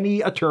literally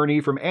any attorney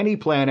from any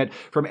planet,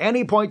 from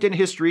any point in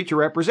history to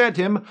represent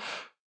him,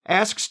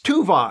 asks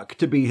Tuvok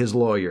to be his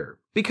lawyer.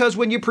 Because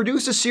when you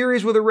produce a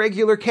series with a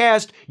regular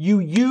cast, you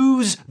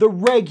use the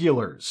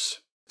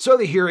regulars. So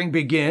the hearing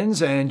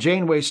begins, and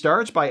Janeway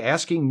starts by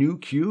asking New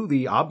Q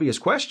the obvious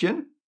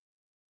question,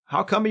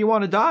 how come you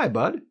want to die,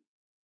 bud?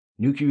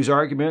 New Q's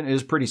argument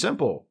is pretty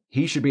simple.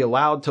 He should be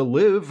allowed to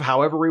live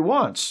however he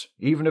wants,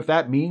 even if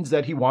that means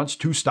that he wants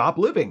to stop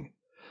living.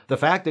 The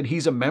fact that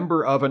he's a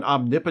member of an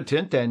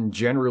omnipotent and,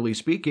 generally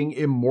speaking,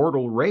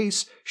 immortal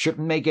race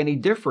shouldn't make any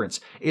difference.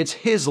 It's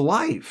his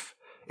life.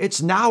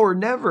 It's now or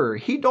never.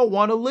 He don't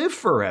want to live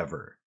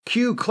forever.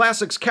 Q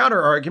Classic's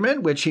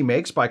counter-argument, which he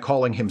makes by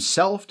calling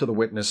himself to the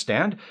witness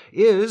stand,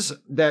 is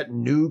that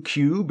new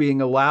Q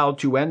being allowed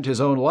to end his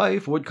own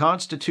life would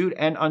constitute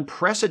an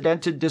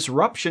unprecedented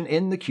disruption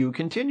in the Q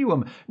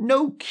continuum.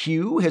 No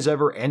Q has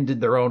ever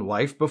ended their own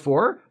life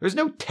before. There's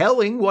no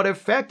telling what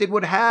effect it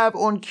would have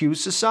on Q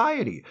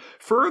society.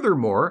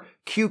 Furthermore,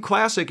 Q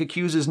Classic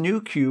accuses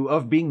new Q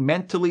of being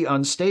mentally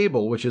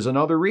unstable, which is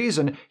another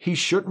reason he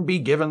shouldn't be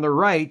given the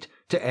right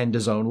to end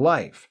his own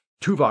life.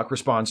 Tuvok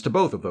responds to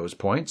both of those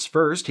points.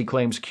 First, he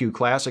claims Q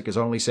Classic is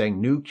only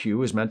saying new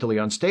Q is mentally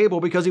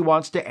unstable because he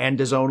wants to end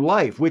his own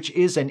life, which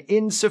is an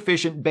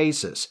insufficient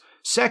basis.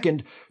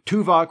 Second,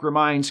 Tuvok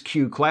reminds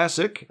Q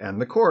Classic and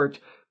the court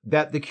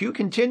that the Q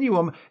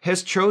continuum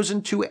has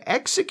chosen to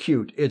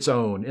execute its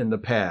own in the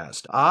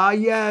past. Ah,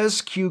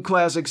 yes, Q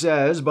Classic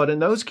says, but in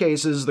those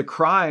cases, the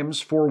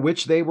crimes for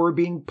which they were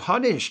being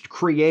punished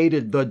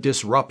created the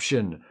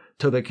disruption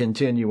to the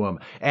continuum,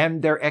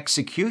 and their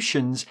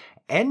executions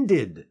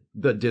ended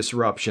the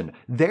disruption.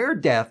 Their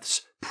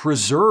deaths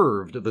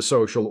preserved the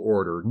social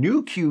order.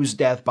 New Q's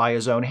death by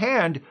his own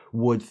hand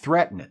would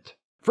threaten it.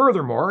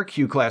 Furthermore,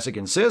 Q Classic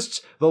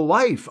insists the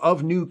life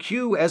of new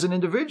Q as an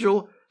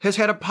individual has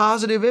had a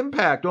positive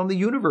impact on the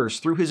universe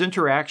through his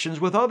interactions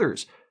with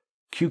others.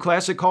 Q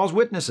Classic calls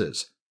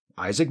witnesses.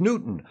 Isaac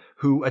Newton,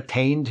 who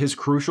attained his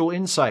crucial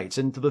insights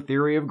into the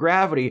theory of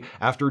gravity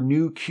after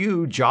new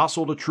Q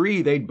jostled a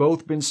tree they'd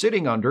both been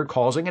sitting under,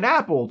 causing an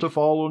apple to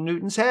fall on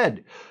Newton's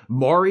head.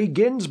 Maury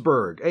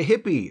Ginsburg, a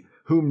hippie,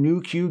 whom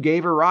new Q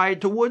gave a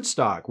ride to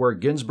Woodstock, where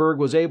Ginsburg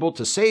was able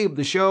to save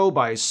the show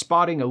by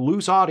spotting a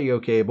loose audio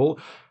cable.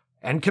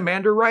 And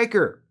Commander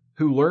Riker,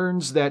 who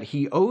learns that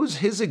he owes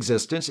his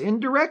existence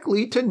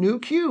indirectly to new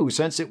Q,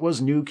 since it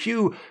was new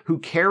Q who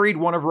carried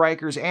one of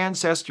Riker's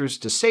ancestors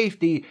to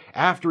safety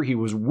after he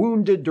was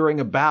wounded during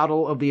a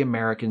battle of the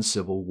American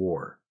Civil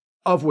War,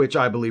 of which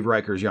I believe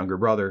Riker's younger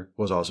brother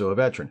was also a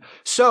veteran.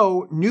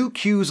 So, new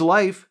Q's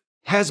life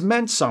has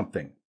meant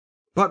something.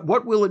 But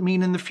what will it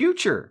mean in the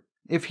future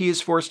if he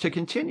is forced to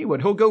continue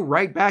it? He'll go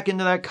right back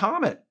into that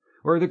comet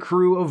where the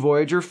crew of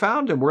Voyager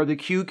found him, where the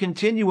Q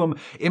continuum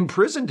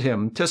imprisoned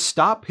him to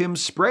stop him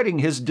spreading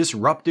his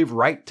disruptive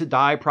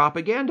right-to-die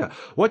propaganda.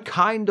 What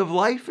kind of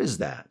life is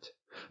that?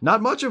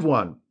 Not much of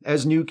one,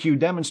 as new Q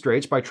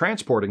demonstrates by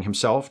transporting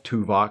himself,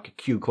 Tuvok,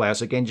 Q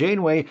Classic, and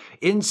Janeway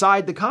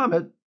inside the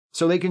comet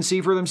so they can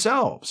see for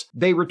themselves.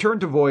 They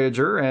return to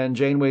Voyager, and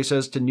Janeway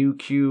says to new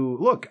Q,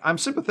 "Look, I'm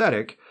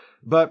sympathetic,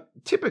 but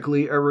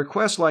typically a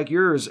request like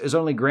yours is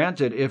only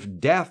granted if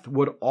death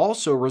would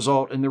also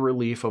result in the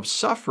relief of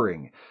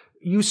suffering.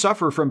 You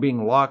suffer from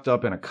being locked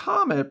up in a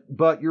comet,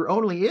 but you're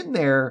only in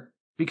there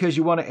because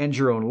you want to end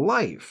your own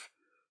life.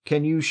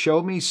 Can you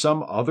show me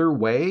some other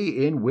way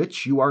in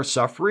which you are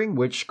suffering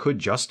which could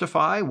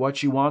justify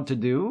what you want to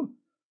do?"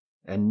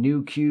 And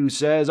new Q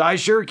says, "I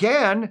sure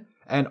can,"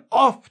 and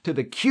off to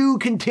the Q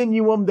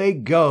continuum they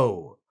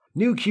go.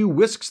 New Q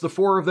whisks the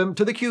four of them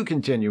to the Q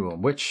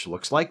continuum, which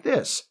looks like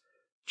this.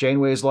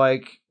 Janeway's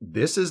like,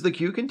 "This is the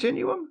Q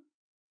continuum?"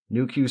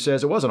 New Q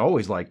says it wasn't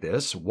always like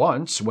this.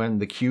 Once, when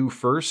the Q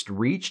first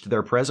reached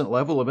their present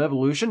level of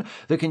evolution,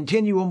 the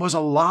continuum was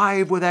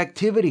alive with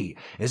activity.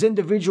 As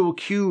individual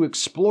Q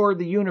explored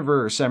the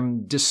universe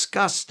and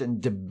discussed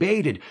and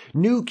debated,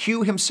 new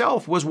Q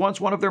himself was once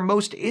one of their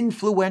most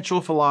influential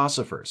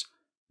philosophers.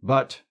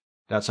 But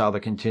that's how the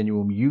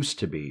continuum used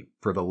to be.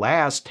 For the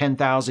last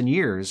 10,000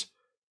 years,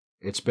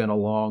 it's been a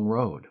long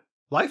road.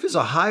 Life is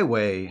a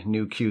highway,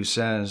 new Q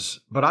says,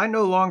 but I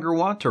no longer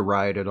want to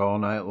ride it all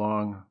night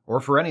long, or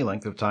for any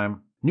length of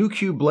time. New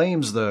Q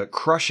blames the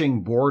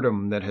crushing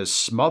boredom that has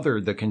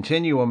smothered the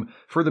continuum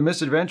for the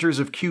misadventures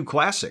of Q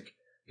Classic.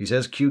 He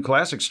says Q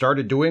Classic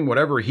started doing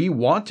whatever he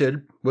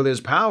wanted with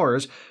his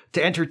powers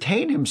to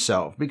entertain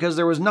himself because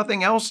there was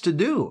nothing else to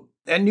do.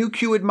 And new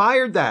Q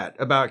admired that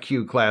about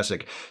Q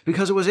Classic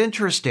because it was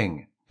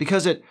interesting,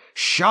 because it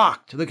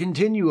shocked the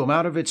continuum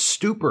out of its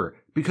stupor,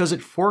 because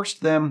it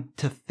forced them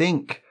to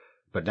think.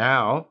 But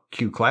now,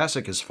 Q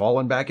Classic has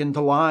fallen back into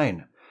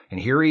line,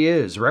 and here he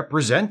is,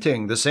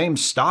 representing the same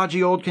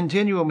stodgy old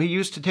continuum he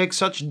used to take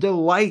such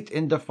delight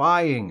in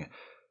defying.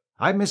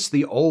 "I miss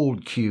the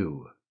old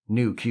Q,"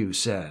 new Q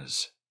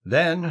says.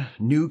 Then,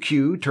 new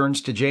Q turns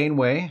to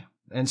Janeway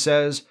and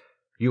says,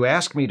 "You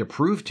ask me to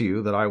prove to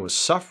you that I was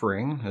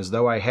suffering as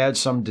though I had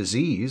some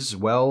disease.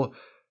 Well,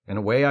 in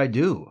a way I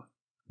do.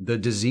 The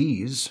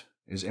disease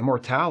is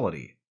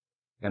immortality,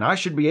 and I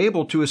should be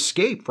able to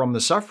escape from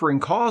the suffering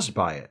caused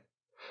by it.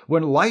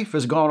 When life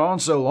has gone on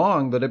so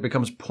long that it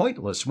becomes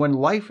pointless, when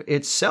life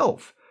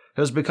itself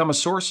has become a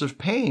source of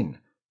pain,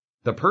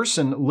 the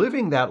person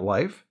living that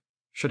life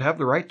should have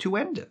the right to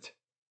end it."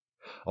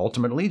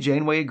 Ultimately,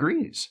 Janeway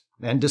agrees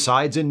and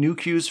decides in new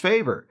Q's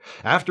favor.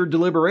 After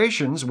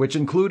deliberations, which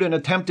include an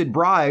attempted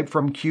bribe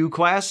from Q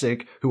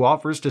Classic, who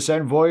offers to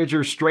send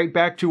Voyager straight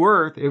back to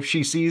Earth if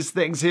she sees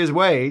things his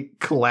way,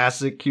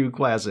 classic Q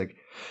Classic,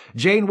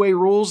 Janeway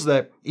rules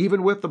that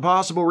even with the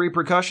possible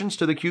repercussions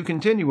to the Q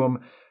continuum,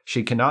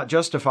 she cannot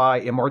justify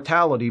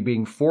immortality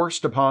being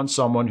forced upon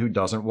someone who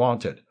doesn't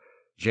want it.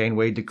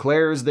 Janeway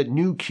declares that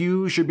new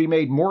Q should be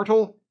made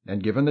mortal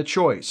and given the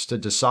choice to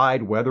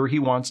decide whether he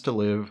wants to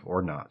live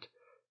or not.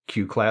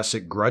 Q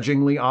Classic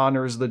grudgingly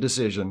honors the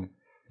decision,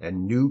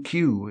 and new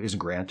Q is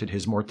granted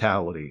his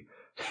mortality.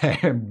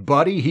 And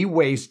buddy, he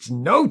wastes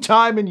no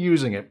time in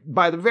using it.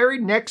 By the very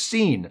next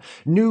scene,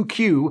 new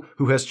Q,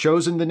 who has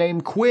chosen the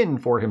name Quinn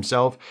for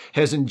himself,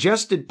 has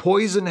ingested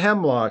poison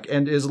hemlock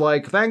and is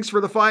like, "Thanks for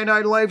the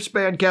finite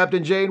lifespan,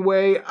 Captain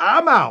Janeway,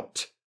 I'm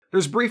out."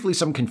 There's briefly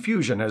some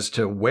confusion as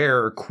to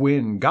where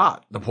Quinn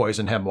got the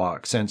poison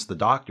hemlock, since the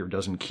doctor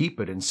doesn't keep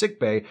it in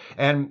sickbay,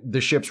 and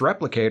the ship's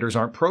replicators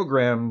aren't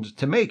programmed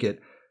to make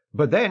it.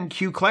 But then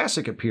Q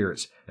Classic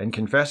appears and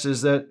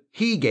confesses that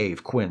he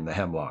gave Quinn the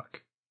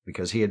hemlock,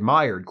 because he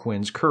admired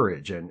Quinn's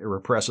courage and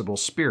irrepressible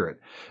spirit,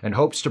 and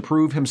hopes to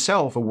prove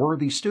himself a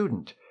worthy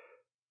student.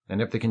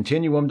 And if the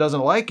Continuum doesn't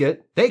like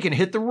it, they can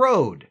hit the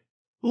road.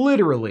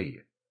 Literally,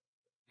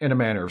 in a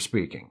manner of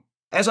speaking.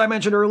 As I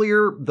mentioned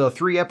earlier, the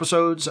 3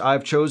 episodes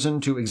I've chosen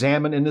to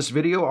examine in this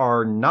video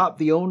are not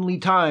the only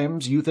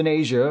times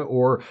euthanasia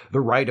or the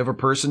right of a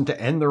person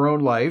to end their own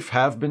life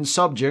have been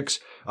subjects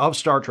of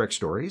Star Trek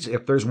stories.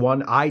 If there's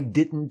one I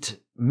didn't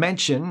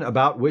mention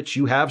about which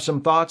you have some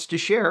thoughts to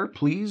share,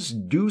 please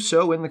do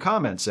so in the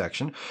comments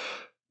section.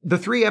 The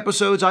 3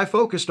 episodes I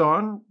focused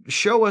on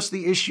show us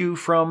the issue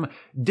from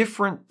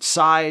different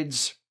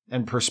sides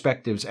and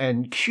perspectives,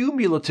 and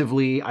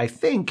cumulatively, I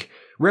think,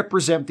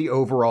 represent the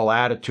overall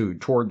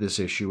attitude toward this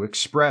issue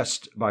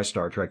expressed by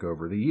Star Trek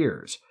over the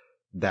years.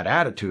 That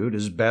attitude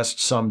is best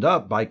summed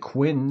up by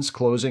Quinn's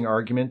closing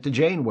argument to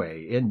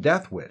Janeway in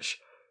Death Wish.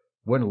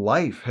 When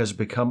life has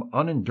become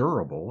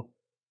unendurable,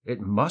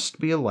 it must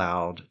be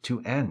allowed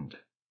to end.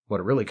 What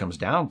it really comes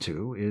down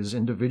to is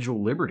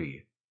individual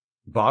liberty,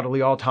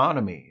 bodily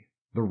autonomy,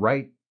 the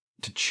right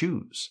to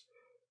choose.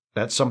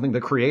 That's something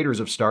the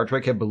creators of Star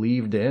Trek have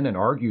believed in and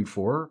argued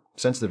for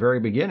since the very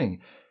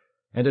beginning.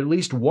 And at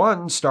least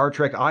one Star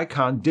Trek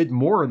icon did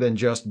more than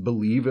just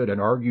believe it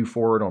and argue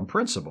for it on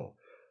principle.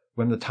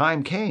 When the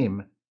time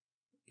came,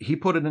 he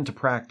put it into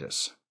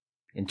practice.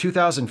 In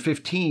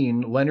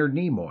 2015, Leonard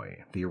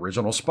Nimoy, the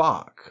original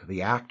Spock,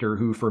 the actor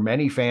who for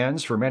many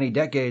fans for many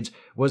decades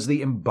was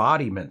the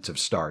embodiment of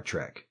Star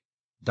Trek,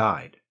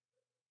 died.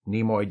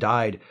 Nimoy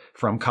died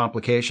from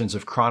complications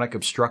of chronic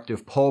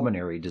obstructive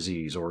pulmonary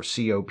disease, or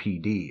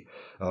COPD,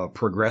 a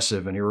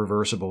progressive and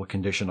irreversible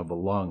condition of the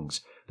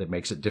lungs that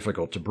makes it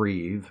difficult to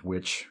breathe,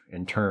 which,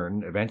 in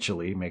turn,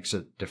 eventually makes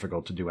it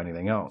difficult to do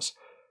anything else.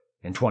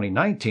 In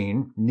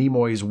 2019,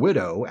 Nimoy's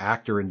widow,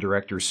 actor and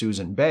director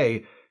Susan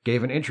Bay,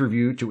 gave an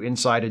interview to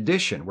Inside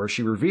Edition where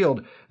she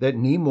revealed that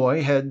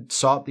Nimoy had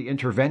sought the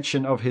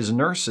intervention of his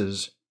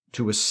nurses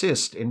to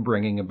assist in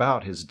bringing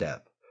about his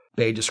death.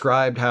 Bay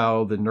described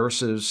how the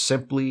nurses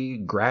simply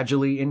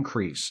gradually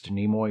increased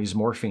Nimoy's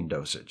morphine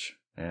dosage,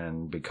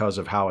 and because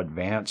of how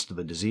advanced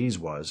the disease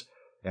was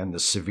and the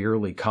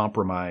severely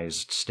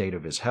compromised state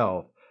of his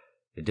health,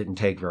 it didn't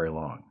take very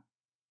long.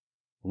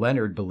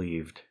 Leonard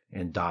believed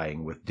in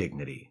dying with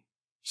dignity,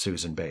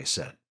 Susan Bay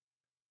said.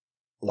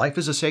 Life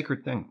is a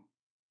sacred thing.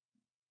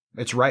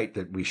 It's right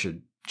that we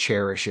should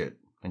cherish it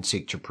and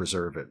seek to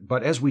preserve it,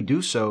 but as we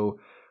do so,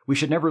 we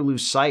should never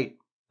lose sight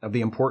of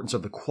the importance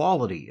of the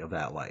quality of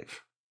that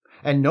life.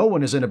 And no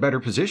one is in a better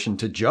position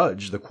to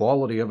judge the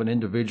quality of an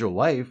individual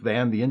life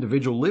than the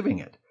individual living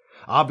it.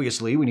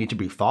 Obviously, we need to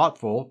be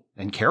thoughtful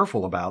and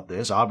careful about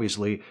this.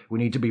 Obviously, we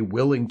need to be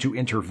willing to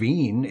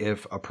intervene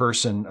if a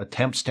person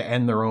attempts to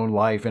end their own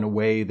life in a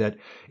way that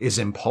is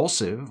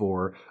impulsive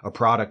or a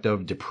product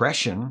of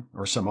depression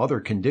or some other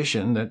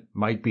condition that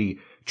might be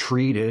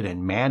treated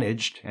and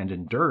managed and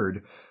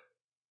endured.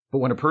 But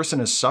when a person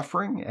is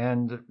suffering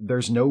and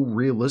there's no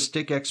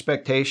realistic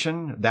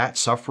expectation that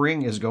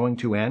suffering is going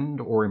to end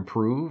or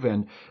improve,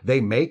 and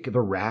they make the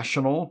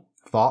rational,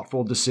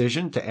 thoughtful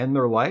decision to end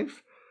their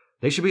life,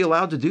 they should be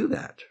allowed to do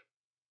that.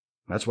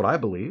 That's what I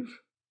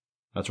believe.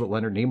 That's what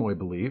Leonard Nimoy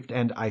believed.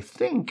 And I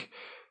think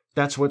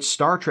that's what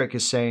Star Trek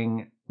is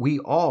saying we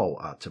all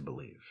ought to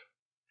believe.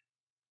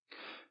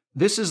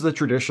 This is the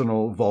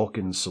traditional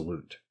Vulcan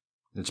salute.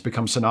 It's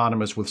become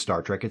synonymous with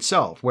Star Trek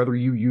itself, whether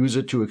you use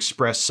it to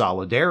express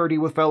solidarity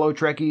with fellow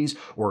Trekkies,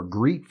 or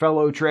greet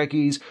fellow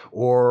Trekkies,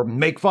 or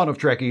make fun of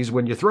Trekkies.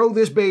 When you throw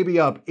this baby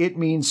up, it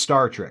means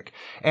Star Trek.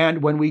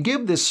 And when we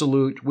give this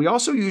salute, we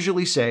also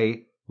usually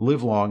say,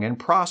 "Live long and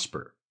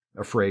prosper,"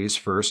 a phrase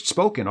first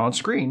spoken on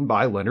screen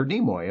by Leonard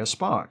Nimoy as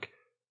Spock.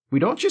 We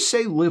don't just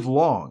say "live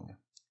long,"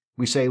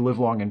 we say "live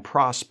long and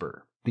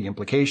prosper." The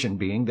implication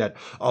being that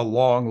a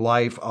long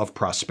life of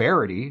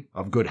prosperity,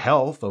 of good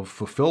health, of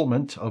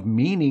fulfillment, of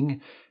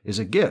meaning is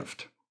a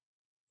gift.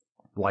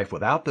 Life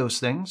without those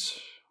things,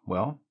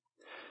 well,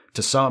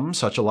 to some,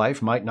 such a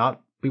life might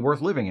not be worth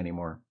living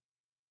anymore.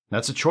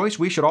 That's a choice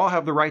we should all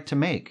have the right to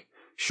make,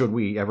 should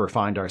we ever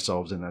find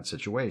ourselves in that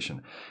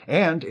situation.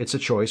 And it's a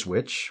choice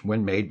which,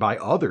 when made by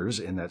others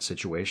in that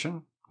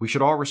situation, we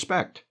should all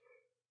respect.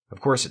 Of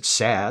course, it's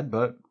sad,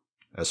 but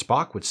as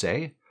Spock would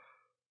say,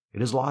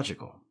 it is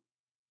logical.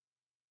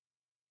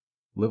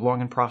 Live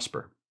long and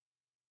prosper.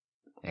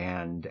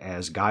 And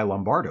as Guy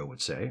Lombardo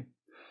would say,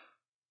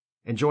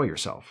 enjoy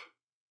yourself.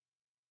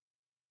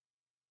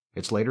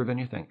 It's later than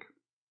you think.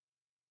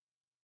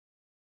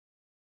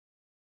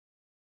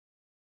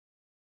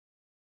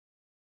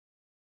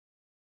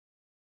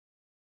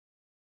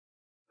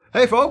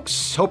 Hey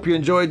folks, hope you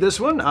enjoyed this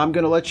one. I'm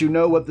going to let you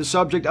know what the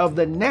subject of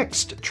the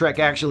next Trek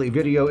Actually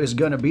video is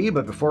going to be,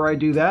 but before I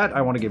do that,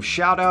 I want to give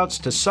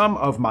shoutouts to some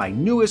of my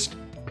newest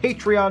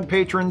Patreon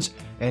patrons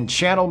and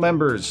channel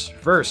members.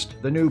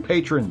 First, the new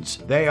patrons.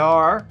 They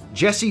are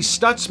Jesse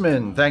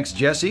Stutzman, thanks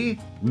Jesse.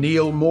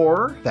 Neil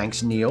Moore,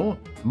 thanks Neil.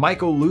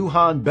 Michael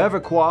Lujan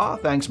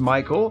Bevacqua, thanks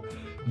Michael.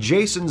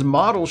 Jason's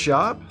Model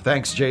Shop,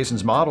 thanks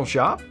Jason's Model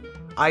Shop.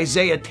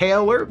 Isaiah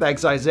Taylor,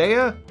 thanks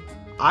Isaiah.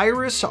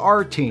 Iris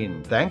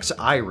Artine, thanks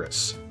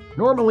Iris.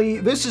 Normally,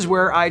 this is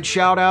where I'd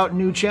shout out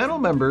new channel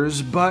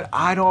members, but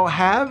I don't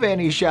have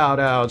any shout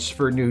outs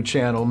for new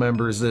channel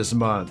members this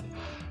month.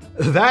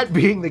 That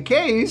being the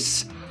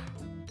case,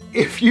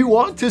 if you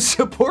want to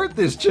support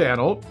this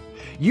channel,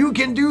 you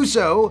can do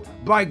so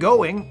by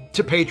going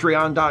to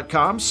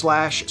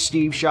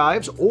patreon.com/Steve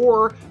Shives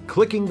or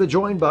clicking the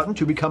join button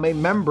to become a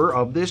member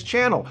of this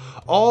channel.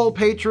 All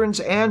patrons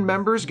and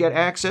members get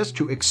access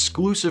to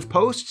exclusive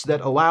posts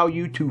that allow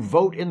you to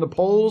vote in the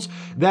polls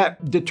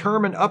that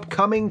determine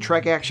upcoming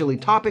Trek Actually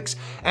topics,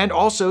 and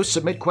also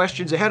submit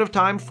questions ahead of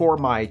time for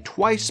my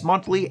twice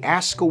monthly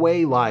Ask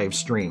Away live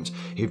streams.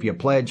 If you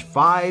pledge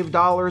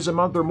 $5 a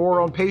month or more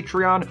on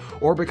Patreon,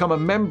 or become a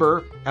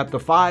member at the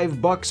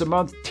 $5 a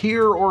month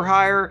tier or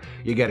higher,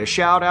 you get a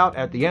shout out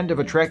at the end of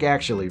a Trek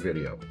Actually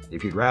video.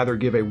 If you'd rather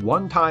give a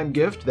one-time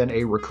gift than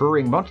a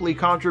recurring monthly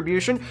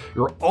contribution,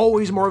 you're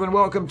always more than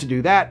welcome to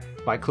do that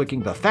by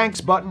clicking the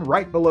thanks button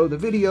right below the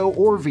video,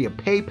 or via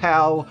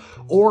PayPal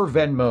or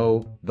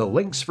Venmo. The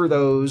links for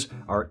those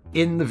are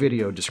in the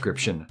video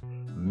description.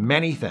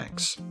 Many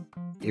thanks.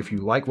 If you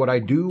like what I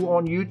do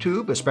on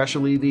YouTube,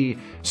 especially the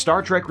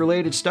Star Trek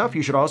related stuff,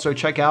 you should also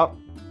check out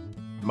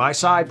my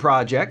side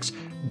projects,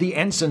 The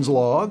Ensign's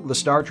Log, the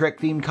Star Trek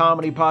themed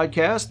comedy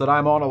podcast that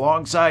I'm on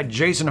alongside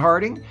Jason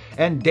Harding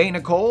and Dana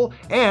Cole,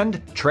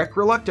 and Trek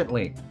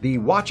Reluctantly, the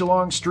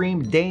watch-along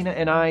stream Dana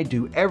and I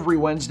do every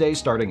Wednesday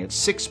starting at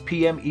 6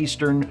 p.m.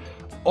 Eastern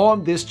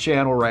on this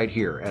channel right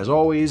here. As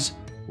always,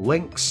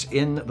 links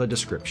in the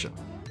description.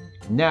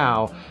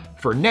 Now,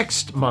 for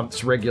next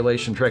month's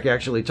Regulation Trek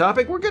Actually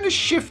topic, we're going to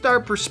shift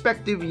our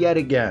perspective yet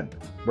again.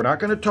 We're not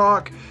going to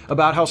talk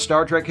about how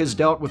Star Trek has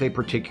dealt with a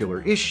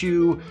particular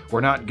issue.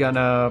 We're not going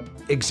to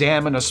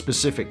examine a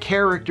specific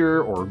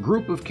character or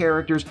group of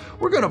characters.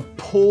 We're going to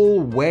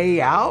pull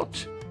way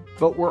out,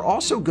 but we're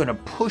also going to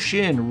push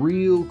in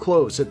real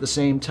close at the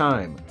same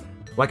time.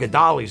 Like a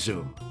dolly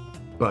zoom,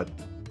 but,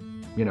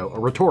 you know, a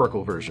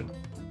rhetorical version.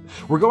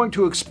 We're going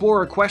to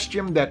explore a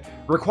question that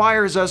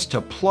requires us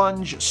to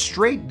plunge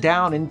straight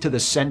down into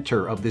the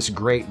center of this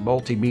great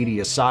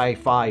multimedia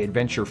sci-fi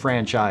adventure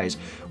franchise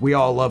we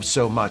all love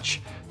so much,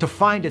 to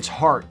find its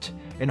heart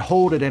and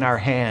hold it in our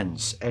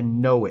hands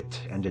and know it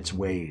and its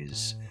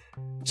ways.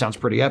 Sounds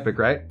pretty epic,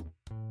 right?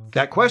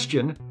 That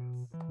question,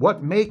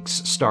 what makes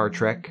Star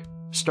Trek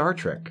Star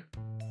Trek?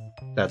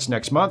 That's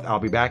next month. I'll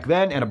be back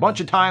then and a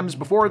bunch of times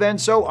before then,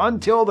 so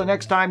until the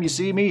next time you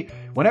see me,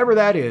 whenever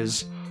that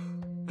is,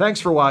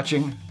 thanks for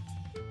watching,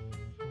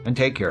 and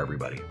take care,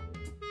 everybody.